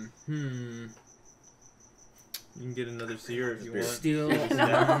nice. Hmm. You can get another seer if you want. Steal one.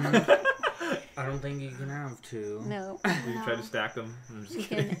 Yeah. I don't think you can have 2. no. You can try to stack them. I'm just You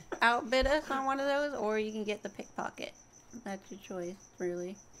kidding. can outbid us on one of those, or you can get the pickpocket. That's your choice,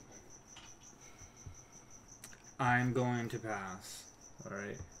 really. I'm going to pass.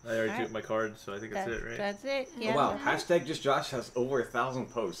 Alright. I already Alright. took my card, so I think that's it, right? That's it. Yeah. Oh, wow. Hashtag Just Josh has over 1,000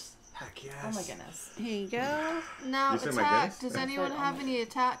 posts. Heck yes. Oh my goodness. Here you go. Now You said my attack. guess? Does That's anyone it. have any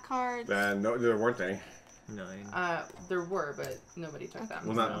attack cards? No, there weren't any. 9. There were, but nobody took them.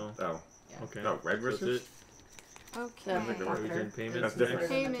 Well, not. No. Oh. Yeah. Okay. No, red So that's versus? it. Okay. That's think after. Return payments It's different. considered an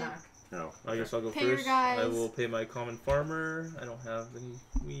Payment. attack. No. I guess I'll go Pay your first. I guys. will pay my common farmer. I don't have any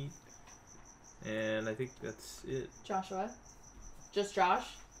wheat. And I think that's it. Joshua? Just Josh?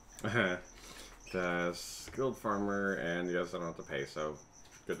 The skilled farmer, and yes, I don't have to pay, so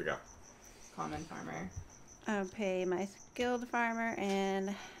good to go. Common farmer. I'll pay my skilled farmer, and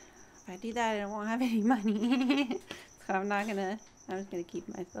if I do that, I won't have any money. So I'm just gonna keep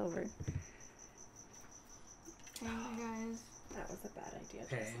my silver. Hey, guys. That was a bad idea,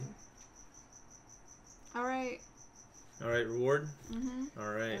 Okay. Justin. All right. All right, reward. Mm-hmm.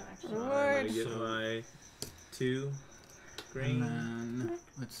 All right. Oh, actually, So I'm Reward. gonna get So- my 2 And green, then,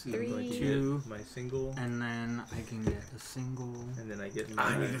 let's see, Three. like get 2. my single, And then I can get a single. and then I get my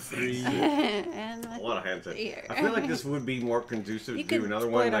I need a 3. And A lot of hands in. here. I feel like this would be more conducive You to do could another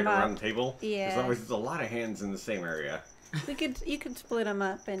one split like 'em up. around the table. Yeah. Because otherwise, there's a lot of hands in the same area. You could split them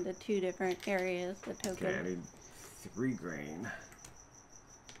up into 2 different areas. The token. Okay, I need 3 grain.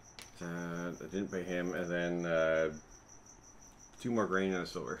 I didn't pay him, and then 2 more grain and a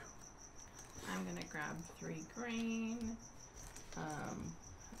silver. I'm gonna grab 3 grain.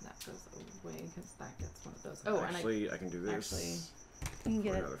 That goes away because that gets one of those. Oh, Actually, I can do this actually- You can for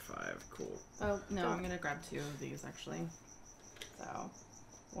get it. another 5. Cool. Oh no, I'm gonna grab 2 of these actually. So,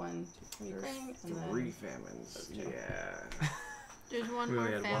 1, 2, 3 grain, and then 3 famines. those two. Yeah. There's one We more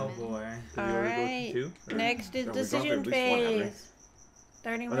only had one. Oh famine. boy. Did we already Alright. go to 2? Next is No, we've gone through decision at least one, haven't we? phase.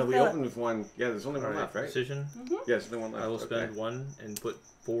 Starting Oh with no, we Philip. opened with 1. Yeah, there's only one Alright, left, right? decision. Yeah, there's only one left. I will okay. spend 1 and put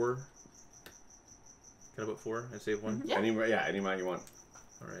 4. Can I put 4 and save 1? Yeah. Any amount you want.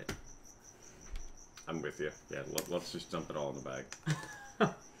 Alright. I'm with you. Yeah, let's just dump it all in the bag.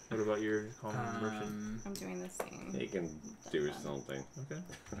 What about your common merchant? I'm doing the same. He can do his own thing.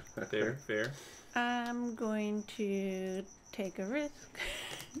 Okay. Fair. I'm going to take a risk.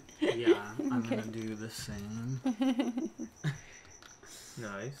 Yeah, I'm Okay. gonna do the same.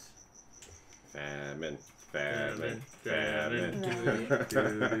 Nice. Famine. Famine. Famine.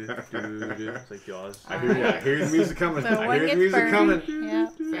 It's like Jaws. I hear the music coming. So I one hear the gets music burned. coming. Yeah.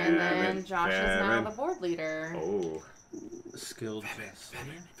 And then Famine, Josh is now famine. the board leader. Oh. Skilled.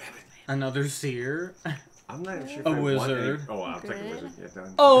 Another seer. I'm not even sure if A I want wizard. any. Oh, I'll take a Good. wizard. Yeah,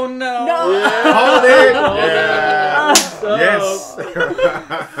 done. Oh no! Hold it! Yeah! Yes!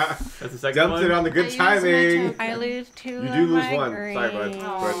 That's the second Dumped one. it on the I good used my timing. token. I lose 2 You of do lose my 1. Sorry, bud. grain.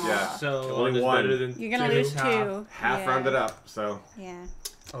 But yeah, So, One is one. better than You're gonna 2. lose 2. half yeah. rounded up. So Yeah.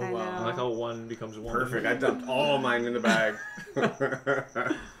 oh I wow. I know. like how 1 becomes 1. perfect. I dumped all mine in the bag.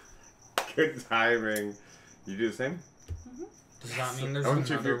 Good timing. You do the same? Does that mean there's I wasn't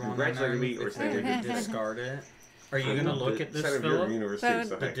sure if another you're one in congratulating there me or if saying we you did discard it? Are you gonna look at this, Instead of your Philip? universe So too,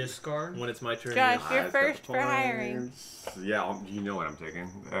 so The hey. discard? When it's my turn. Josh, yes. you're I've got first for hiring. points. Yeah, you know what I'm taking.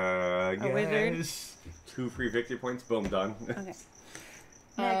 wizard? Yes. 2 free victory points. Boom, done. Okay.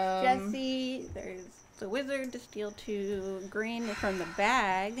 Next, Jesse. There's the wizard to steal 2 green from the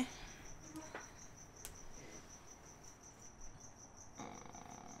bag.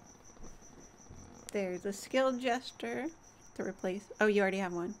 There's a skilled jester to replace. Oh, you already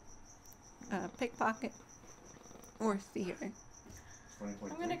have one. Pickpocket or seer.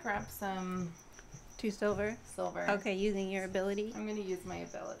 I'm gonna grab some 2 silver. silver. Okay, using your ability. I'm gonna use my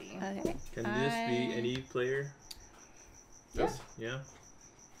ability. Okay. Can this be any player? Yes. Yeah.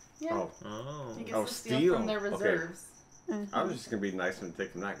 Yeah. Oh, Oh. He gets Oh, to steal steal. from their Okay. reserves. I was just gonna be nice and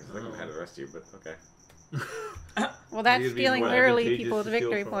take them back because I think I had the rest of you, but okay. Well, that's It'd be stealing more literally advantageous people's to steal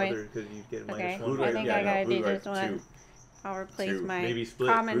victory from points. other 'cause you get minus Okay. 1. Who do I think yeah, I gotta who do do I- this one. two. I'll replace Two. my Maybe split.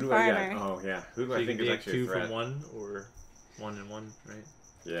 common Who do I farmer. get? Oh yeah. Who do So I you think can is take actually 2 a threat? from 1 or 1 and 1, right?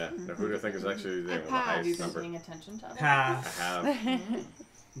 Yeah. Now, who do I think is actually the one with the Have Have you highest been number? paying attention to others? I Pass. have.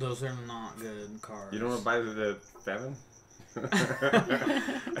 Those are not good cards. You don't want to buy the famine?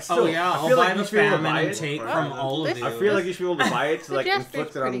 Oh yeah, I'll feel buy like the you should be able to famine buy and it. take Oh, from all of this- you. I feel like you should be able to buy it to like Jester's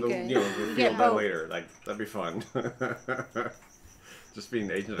inflict it on the pretty good. the You field get by both. later. Like that'd be fun. Just being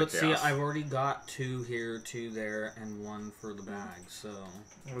the agent But of see, chaos. I've already got 2 here, 2 there, and 1 for the bag. So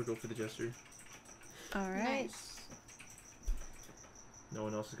I would go for the jester. All right, No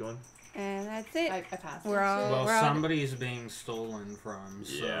one else is going. and that's it. I passed. We're all well, we're all somebody's being stolen from.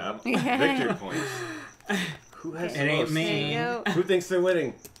 So. Yeah. Victory points. Who has It the ain't most? There me. you go. Who thinks they're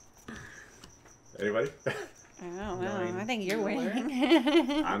winning? Anybody? I don't know. 9. I think you're Ruler.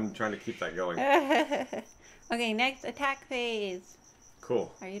 winning. I'm trying to keep that going. Okay, next attack phase.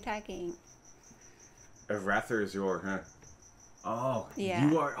 Cool. Are you attacking? If Rather is your, huh? Oh, Yeah.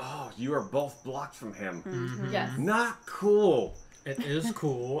 you are both blocked from him. Mm-hmm. Yes. Not cool. It is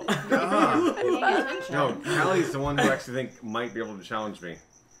cool. Paying attention. No, Callie's the one who actually might be able to challenge me.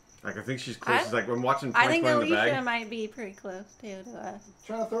 Like, I think she's close. She's like, when watching I points think play in the Alicia bag. might be pretty close too to us.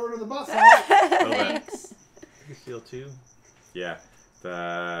 Trying to throw her to the bus. Thanks. You steal 2. Yeah.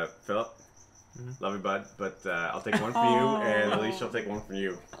 Philip, love you, bud. But I'll take one for Oh. you, and Alicia will take one from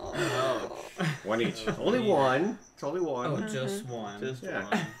you. Oh. One each. Only one. It's only one. Oh, just one. Just Yeah.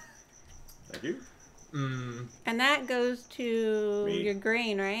 one. Thank you. And that goes to Me. your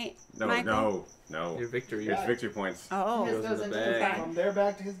grain, right? No, Michael? no. Your victory. It's victory points. Oh. His Goes goes in into the his bag. bag. From their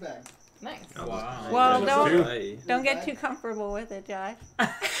bag to his bag. Nice. Wow. Well, don't Hey. don't get too comfortable with it, Josh. I'm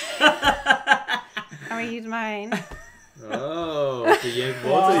gonna use mine. Oh, to yank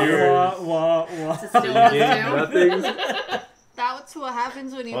both of yours. To steal his too. Nothing. That's what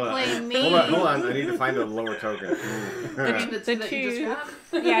happens when you Hold play on. me. Hold on. I need to find a lower token. The two that you just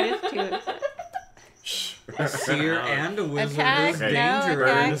grabbed? Yeah, just 2. A seer and a wizard Attack, is no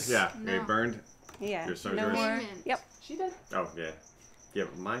dangerous. Yeah. No. Okay, burned. Yeah. You're so No yours. more. Payment. Yep. She did. Oh, yeah. Yeah,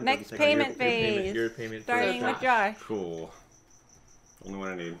 but mine Next doesn't take payment Your phase. payment, your payment Starting first. with Josh. Cool. Only one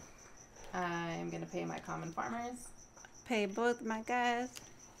I need. I'm gonna pay my common farmers. Pay both my guys.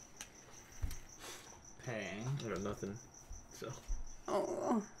 Paying. I got nothing. So,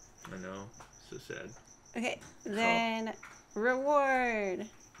 Oh. I know. So sad. Okay. Then reward.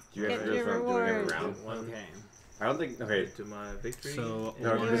 Do you Get have your to do it every reward. round? One. Okay. I don't think. Okay. To my victory. So,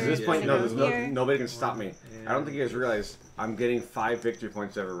 No, One, because at this point, two, no, there's here. nobody can stop me. And I don't think you guys realize I'm getting 5 victory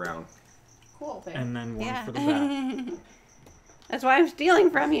points every round. Cool thing. And then one Yeah. for the back. That's why I'm stealing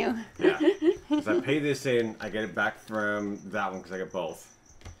from you. Yeah. Because I pay this in, I get it back from that one because I get both.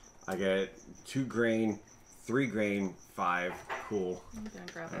 I get 2 grain, 3 grain, 5. Cool. I'm gonna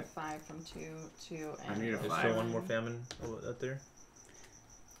grab a 5 from 2, 2, I and need a There's 5. still one more famine out there.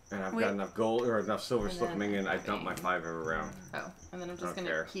 And I've Wait. got enough gold or enough silver And still then coming in. I dump my grain. 5 every round. Oh, and then I'm I just don't gonna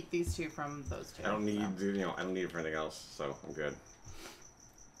care. keep these 2 from those 2. I don't need, so. I don't need it for anything else, so I'm good.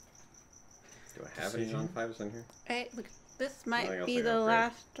 Do I have any Decision. on 5s in here? Hey, look, this Nothing might else be I the got, great.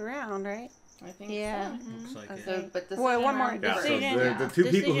 last round, right? I think Yeah. so. Looks like Okay. it. So, but this Well, one more Yeah, so decision. the 2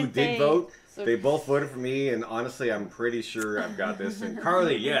 people who Decision did phase. vote, So they both voted for me, and honestly, I'm pretty sure I've got this. And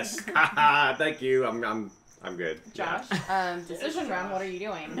Carly, yes, haha, thank you. I'm good. Josh, decision round. What are you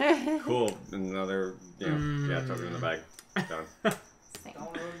doing? Yeah. Cool. Another, yeah, token in the bag. Done. Same.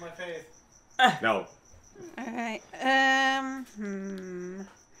 Don't ruin my faith. No, Alright.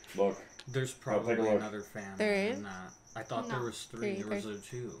 look. There's I'll take a probably look. another famine There is? in that. I thought there No. was 3. Three, There was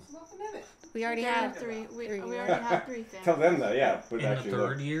three. 2. Nothing in it. We already There are had 3. We three, already right? have 3 families. Tell them that, yeah. But In the actually,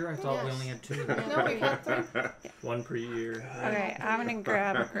 3rd year, I thought we Yes. only had 2. No, we had 3. One per year. Okay, I'm gonna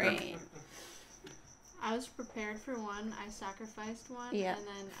grab a grain. I was prepared for 1. I sacrificed 1, Yeah. and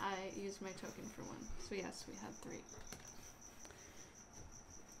then I used my token for 1. So yes, we had 3.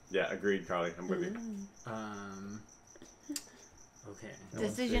 Yeah, agreed, Carly. I'm with you. Okay.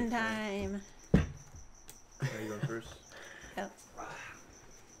 Decision time. Are you going first?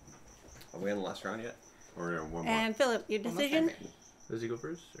 Are we in the last round yet? Or one more? And Philip, your Almost decision? every- Does he go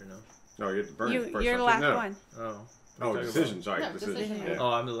first or no? No, you're burning You, first. you're the don't last you? No. one. Oh. Oh, Talking decision. Sorry, No, decision. decision. Yeah.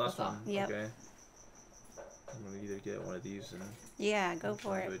 Oh, I'm the last That's all. one. Yep. Okay. I'm gonna either get one of these and Yeah, go which for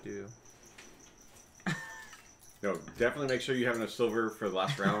one it. do I do? No, definitely make sure you have enough silver for the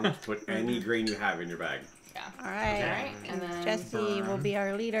last round to put any grain you have in your bag. Yeah. Alright. Alright, and then Jesse will be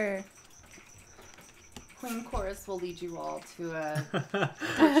our leader. Queen Chorus will lead you all to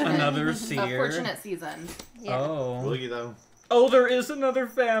Another a seer. fortunate season. Yeah. Oh. Will you though? Oh, there is another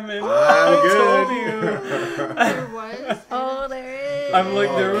famine. I'm I good. told you. There was. Oh, there is. I'm like,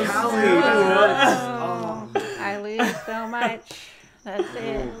 there was Callie. Oh, I lose so much. That's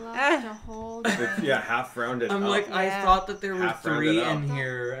it. I lost a whole. It's, yeah, half rounded I'm up. like, I Yeah. thought that there were Half rounded 3 up. in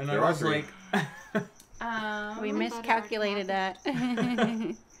here, and There I are was 3. like, We Oh, miscalculated that.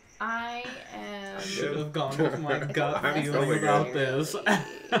 I am. should have gone with my gut I'm feeling totally about good. this.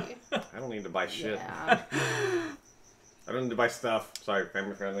 I don't need to buy shit. Yeah. I don't need to buy stuff. Sorry,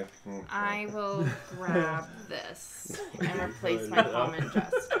 family friendly. I will grab this and replace my common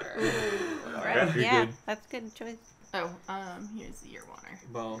jester. Alright, you're yeah, good. that's good choice. Oh, here's the year water.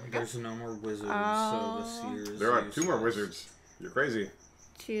 Well, there's no more wizards, Oh. so the seers. There are use 2 more those. wizards. You're crazy.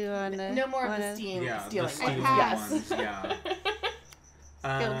 Two on the No more of one the steam Yeah, the stealing steam ones. Yes. ones, yeah.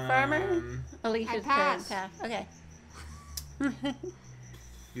 Skilled farmer? Um, Alicia's turn. pass. Pass. Okay.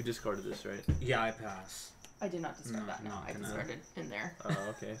 You discarded this, right? Yeah, I pass. I did not discard No, that. No, not I gonna. discarded in there. Oh,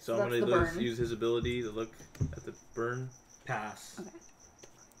 okay. So So I'm that's gonna the burn. use his ability to look at the burn. Pass.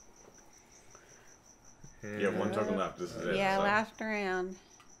 And You have 1 token left. This is it. Yeah, so, last round.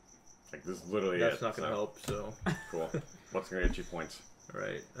 Like, this is literally that's it. not gonna so, help. So Cool. What's gonna get you points?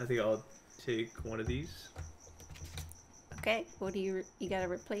 Alright, I think I'll take one of these. Okay, what do you gotta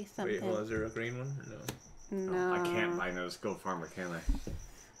replace something? Wait, well, is there a green one? Or no. No. I can't buy another skilled farmer, can I?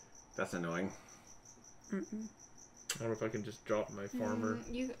 That's annoying. Mm-mm. I wonder if I can just drop my farmer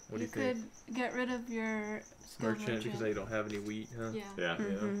You What do you could think? get rid of your skilled merchant because I don't have any wheat, huh? Yeah. Yeah.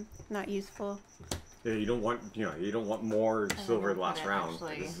 Mm-hmm. Not useful. Yeah, you don't want you don't want more then silver we'll the last put it round.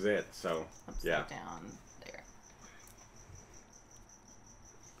 actually This is it. So Upside yeah. down there.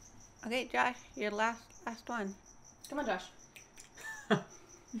 Okay, Josh, your last one. Come on, Josh.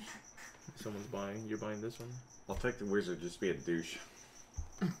 Someone's buying. You're buying this one? I'll take the wizard. Just be a douche.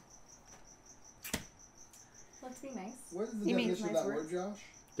 Let's be nice. What is the You mean definition nice of that words? word, Josh?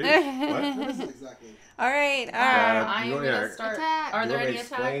 Douche. What is it exactly? All right. I'm you want me gonna to- start. Attack. Are You there want me any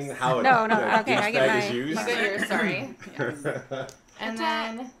to explain attacks? how No, no, the okay, I get douchebag is my- used? You got yours, sorry. Yes. And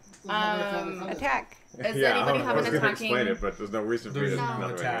then, Attack. does yeah, anybody I have was an gonna attacking? explain it, but there's no reason for you There's to no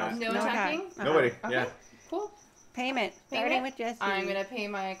not attack. No No attacking? attack. Nobody. Okay. Yeah. Cool. Payment. Payment. Starting with Jesse. I'm gonna pay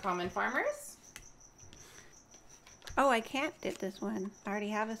my common farmers. Oh, I can't did this one. I already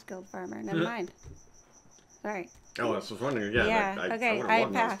have a skilled farmer. Never mind. Sorry. Oh, I was just wondering. Yeah. Yeah, I okay, would I have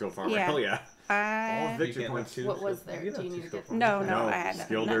won that passed. skill farmer. Yeah. Hell yeah. All Uh, victory You can't points. have two What was skill- there? you can Do you have need two to skill get- farmers. no, No, I had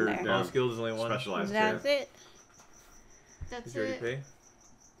skilled none or there. no. All skills is only one. Specialized. That's Yeah. it. That's Did you already it.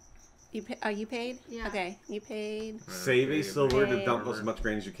 pay? You paid? Yeah. Okay, you paid. Save a silver to Pay. dump as much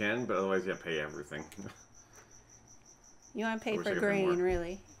grain as you can, but otherwise, yeah, pay everything. You want to I pay wish for I could pay green, more.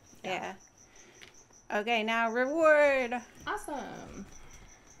 really? Yeah. Okay, now reward. Awesome.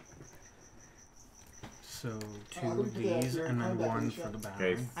 So How two do of we do that? these Your and then coin back, one Alicia. for the bag.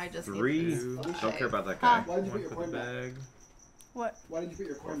 Okay, I just three. need Two. this. Don't care about that guy. Why did you put One your for coin the back? bag. What? Why did you put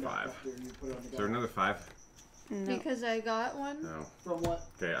your coin back Five. after you put it on the Is there ground? another 5? No. Because I got one. No. From what?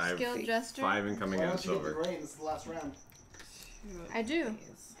 Okay, I have Skilled Jester. 5 incoming Why and don't you get the silver. grain? This is the last round. I do.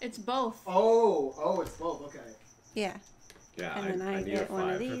 It's both. Oh, it's both. Okay. Yeah. Yeah, And then I need get a one of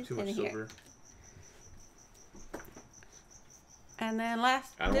 5. these. I have too much in here. silver. And then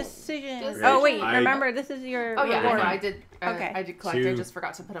last I don't- decision. Decision. Oh wait, I- remember this is your Oh yeah, I reward. know. I did. Okay. I did collect. I Two, just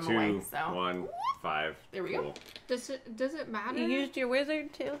forgot to put them 2, away. So 1, 5. There we go. Cool. Does it matter? You used your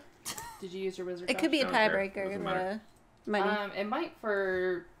wizard too. Did you use your wizard? It could be a I don't care. tiebreaker. Doesn't matter. The money. It might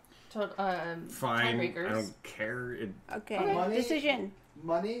for Fine. tiebreakers. I don't care. Okay. okay. Money- Decision.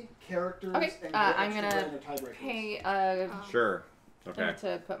 Money, characters, Okay, and I'm extra gonna grain are tiebreakers. pay. Sure. I Okay. need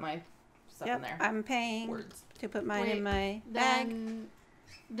to put my stuff in Yep. there. I'm paying Words. to put mine Wait, in my bag. Then,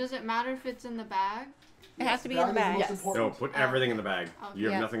 does it matter if it's in the bag? It has to be in the Value is bag. most Yes. No, important. put everything in the bag. Okay. You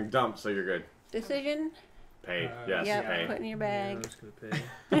have Yeah. nothing dumped, so you're good. Decision. Pay. Uh, Yes, Yep. pay. Put in your Yeah, I'm bag. just gonna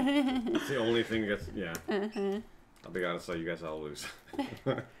pay. It's the only thing that's, yeah. I'll be honest, though, you guys all lose.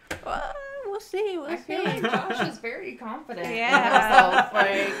 Well, we'll see. We'll I see. feel like Josh is very confident. in Yeah. himself,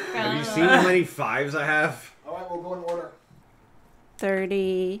 like, Have you seen how many 5s I have? All right, we'll go in order.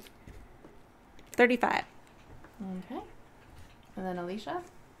 30. 35. Okay. And then Alicia.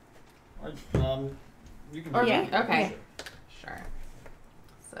 You can Or do me? it. Okay. Sure.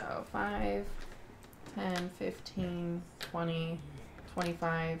 So 5, 10, 15, 20,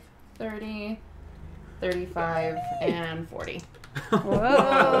 25, 30, 35, and 40. Whoa.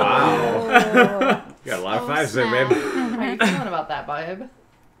 Wow. You got a lot of 5s there, snap. babe. How are you feeling about that, babe?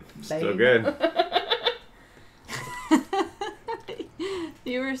 Still good.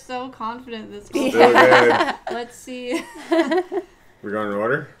 You were so confident this Yeah. one. Still good. Let's see. We're going in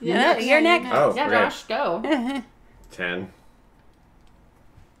order? Yeah, you're next. Oh, Yeah, okay. Josh, go. 10,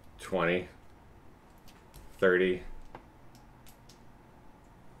 20, 30,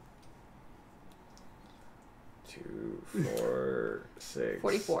 2, 4, 6,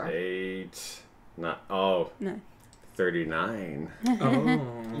 44. 8, not, oh, No. 39. Oh.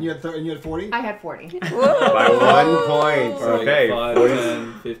 And you had 40? I had 40. Whoa. By 1 point. Alright, Okay, 5, 40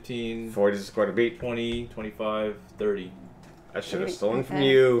 10, 15, 40 is a score to beat. 20, 25, 30. I should have 30, stolen from okay.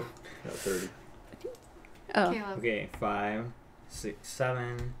 you. No, 30. Oh. Caleb. Okay, 5, 6,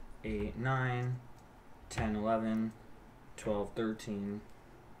 7, 8, 9, 10, 11, 12, 13,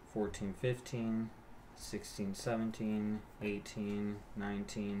 14, 15, 16, 17, 18,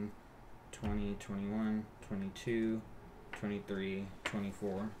 19, 20, 21, 22, 23,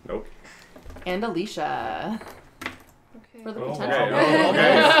 24. Nope. And Alicia. Okay. For the Oh, potential. okay,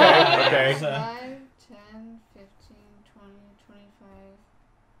 okay, okay. 5, 10, 15, 20, 25,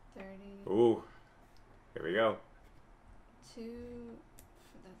 30, Ooh. Here we go. 2,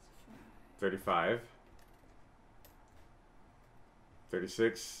 that's 35.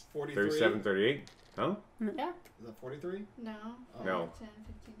 36, 43? 37, 38. Huh? Yeah. Is that 43? 5. No. Oh. No. 10,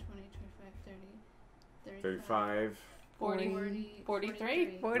 15, 20, 25, 30, 35. 43.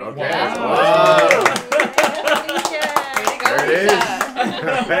 43. Okay. Yeah. Wow. There There it is.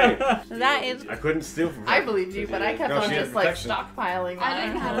 Hey, That is I couldn't steal from her. I believed you, but I kept No, on she had just like protection. stockpiling. I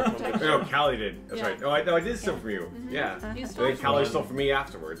didn't mine. have protection. No, Callie did. That's Yeah. right. No, I did steal from you. Yeah. You And stole then from Callie me. stole from me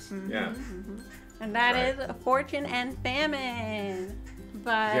afterwards. Yeah. and that Right. is Fortune and Famine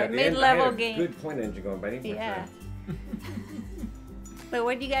by Yeah, the Mid-Level I had a Game. good point engine going, Benny. Yeah. So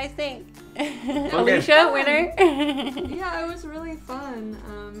what do you guys think? game. Alicia, winner. Yeah, it was really fun.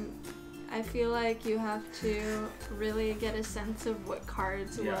 I feel like you have to really get a sense of what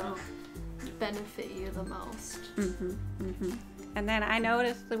cards will benefit you the most. And then I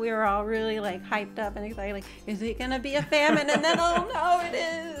noticed that we were all really like hyped up and excited. Like, is it gonna be a famine? And then, oh no, it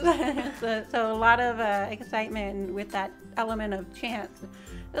is. so a lot of excitement with that element of chance.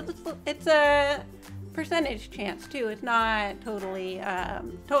 It's a percentage chance too. It's not totally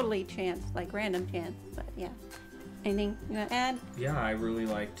chance, like random chance. But yeah. Anything you want to add? Yeah, I really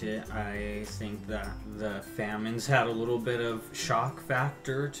liked it. I think that the famines had a little bit of shock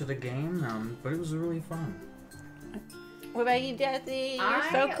factor to the game, but it was really fun. What about you, Jesse? You're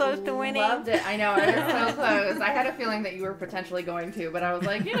so close to winning. I loved it. I know, I was so close. I had a feeling that you were potentially going to, but I was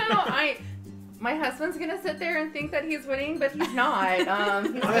like, my husband's gonna sit there and think that he's winning, but he's not. He's gonna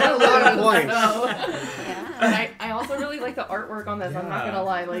lose. Points. So. Yeah. And I also really like the artwork on this. I'm not Yeah. gonna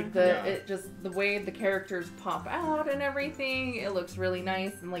lie, like the way the characters pop out and everything. It looks really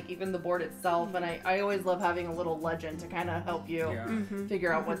nice, and like even the board itself. And I always love having a little legend to kind of help you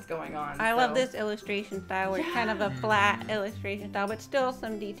figure out what's going on. I love this illustration style. Where it's kind of a flat illustration style, but still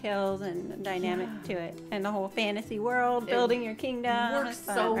some details and dynamic to it. And the whole fantasy world, building your kingdom. Works It's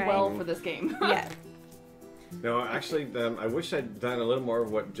fun, so right? well for this game. Yeah. No, actually, I wish I'd done a little more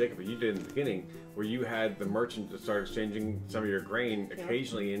of what Jacob, you did in the beginning, where you had the merchant to start exchanging some of your grain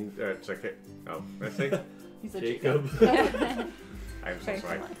occasionally in. Did I say? He said Jacob. I'm so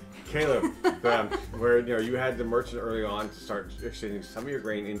sorry. Caleb, where you had the merchant early on to start exchanging some of your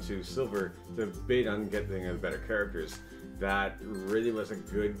grain into silver to bid on getting better characters. That really was a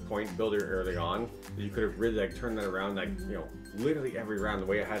good point builder early on. You could have really turned that around, literally every round. The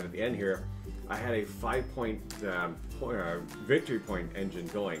way I had at the end here, I had a 5-point victory point engine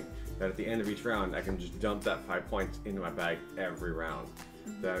going. That at the end of each round, I can just dump that 5 points into my bag every round.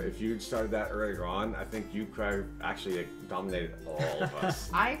 That if you'd started that earlier on, I think you could have actually dominated all of us.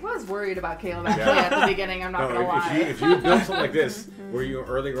 I was worried about Caleb actually at the beginning. I'm not gonna lie. If you built something like this, where you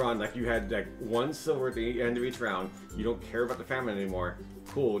earlier on, you had 1 silver at the end of each round, you don't care about the famine anymore.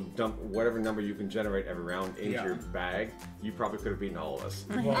 Cool, dump whatever number you can generate every round into your bag. You probably could have beaten all of us.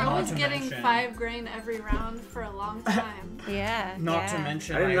 Well, I not was to getting mention- 5 grain every round for a long time. Yeah. Not yeah. to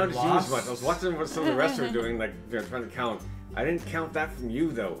mention, I didn't notice you lost. as much. I was watching what some of the rest were doing, trying to count. I didn't count that from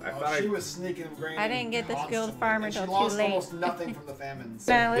you though. I thought She was sneaking grain. I didn't get the skilled constantly, farmer and till she too lost late. almost nothing from the famines.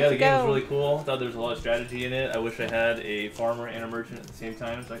 So let's Yeah, the game was go. really cool. I thought there was a lot of strategy in it. I wish I had a farmer and a merchant at the same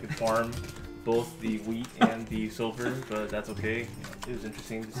time so I could farm both the wheat and the silver, but that's okay. It was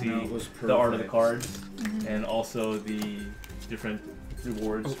interesting to see No, it was the art of the perfect. cards and also the different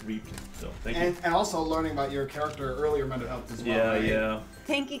rewards reaped. So thank you. And also learning about your character earlier might have helped as well. Yeah, right? yeah.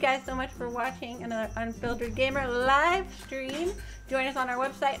 Thank you guys so much for watching another Unfiltered Gamer live stream. Join us on our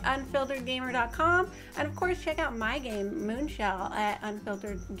website, unfilteredgamer.com. And of course, check out my game, Moonshell, at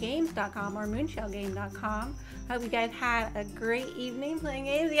unfilteredgames.com or moonshellgame.com. Hope you guys had a great evening playing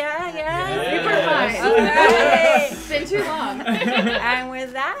games. Yeah. Super fun. All right. It's been too long. And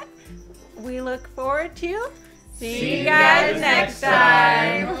with that, we look forward to See you guys next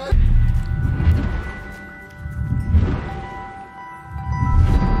time.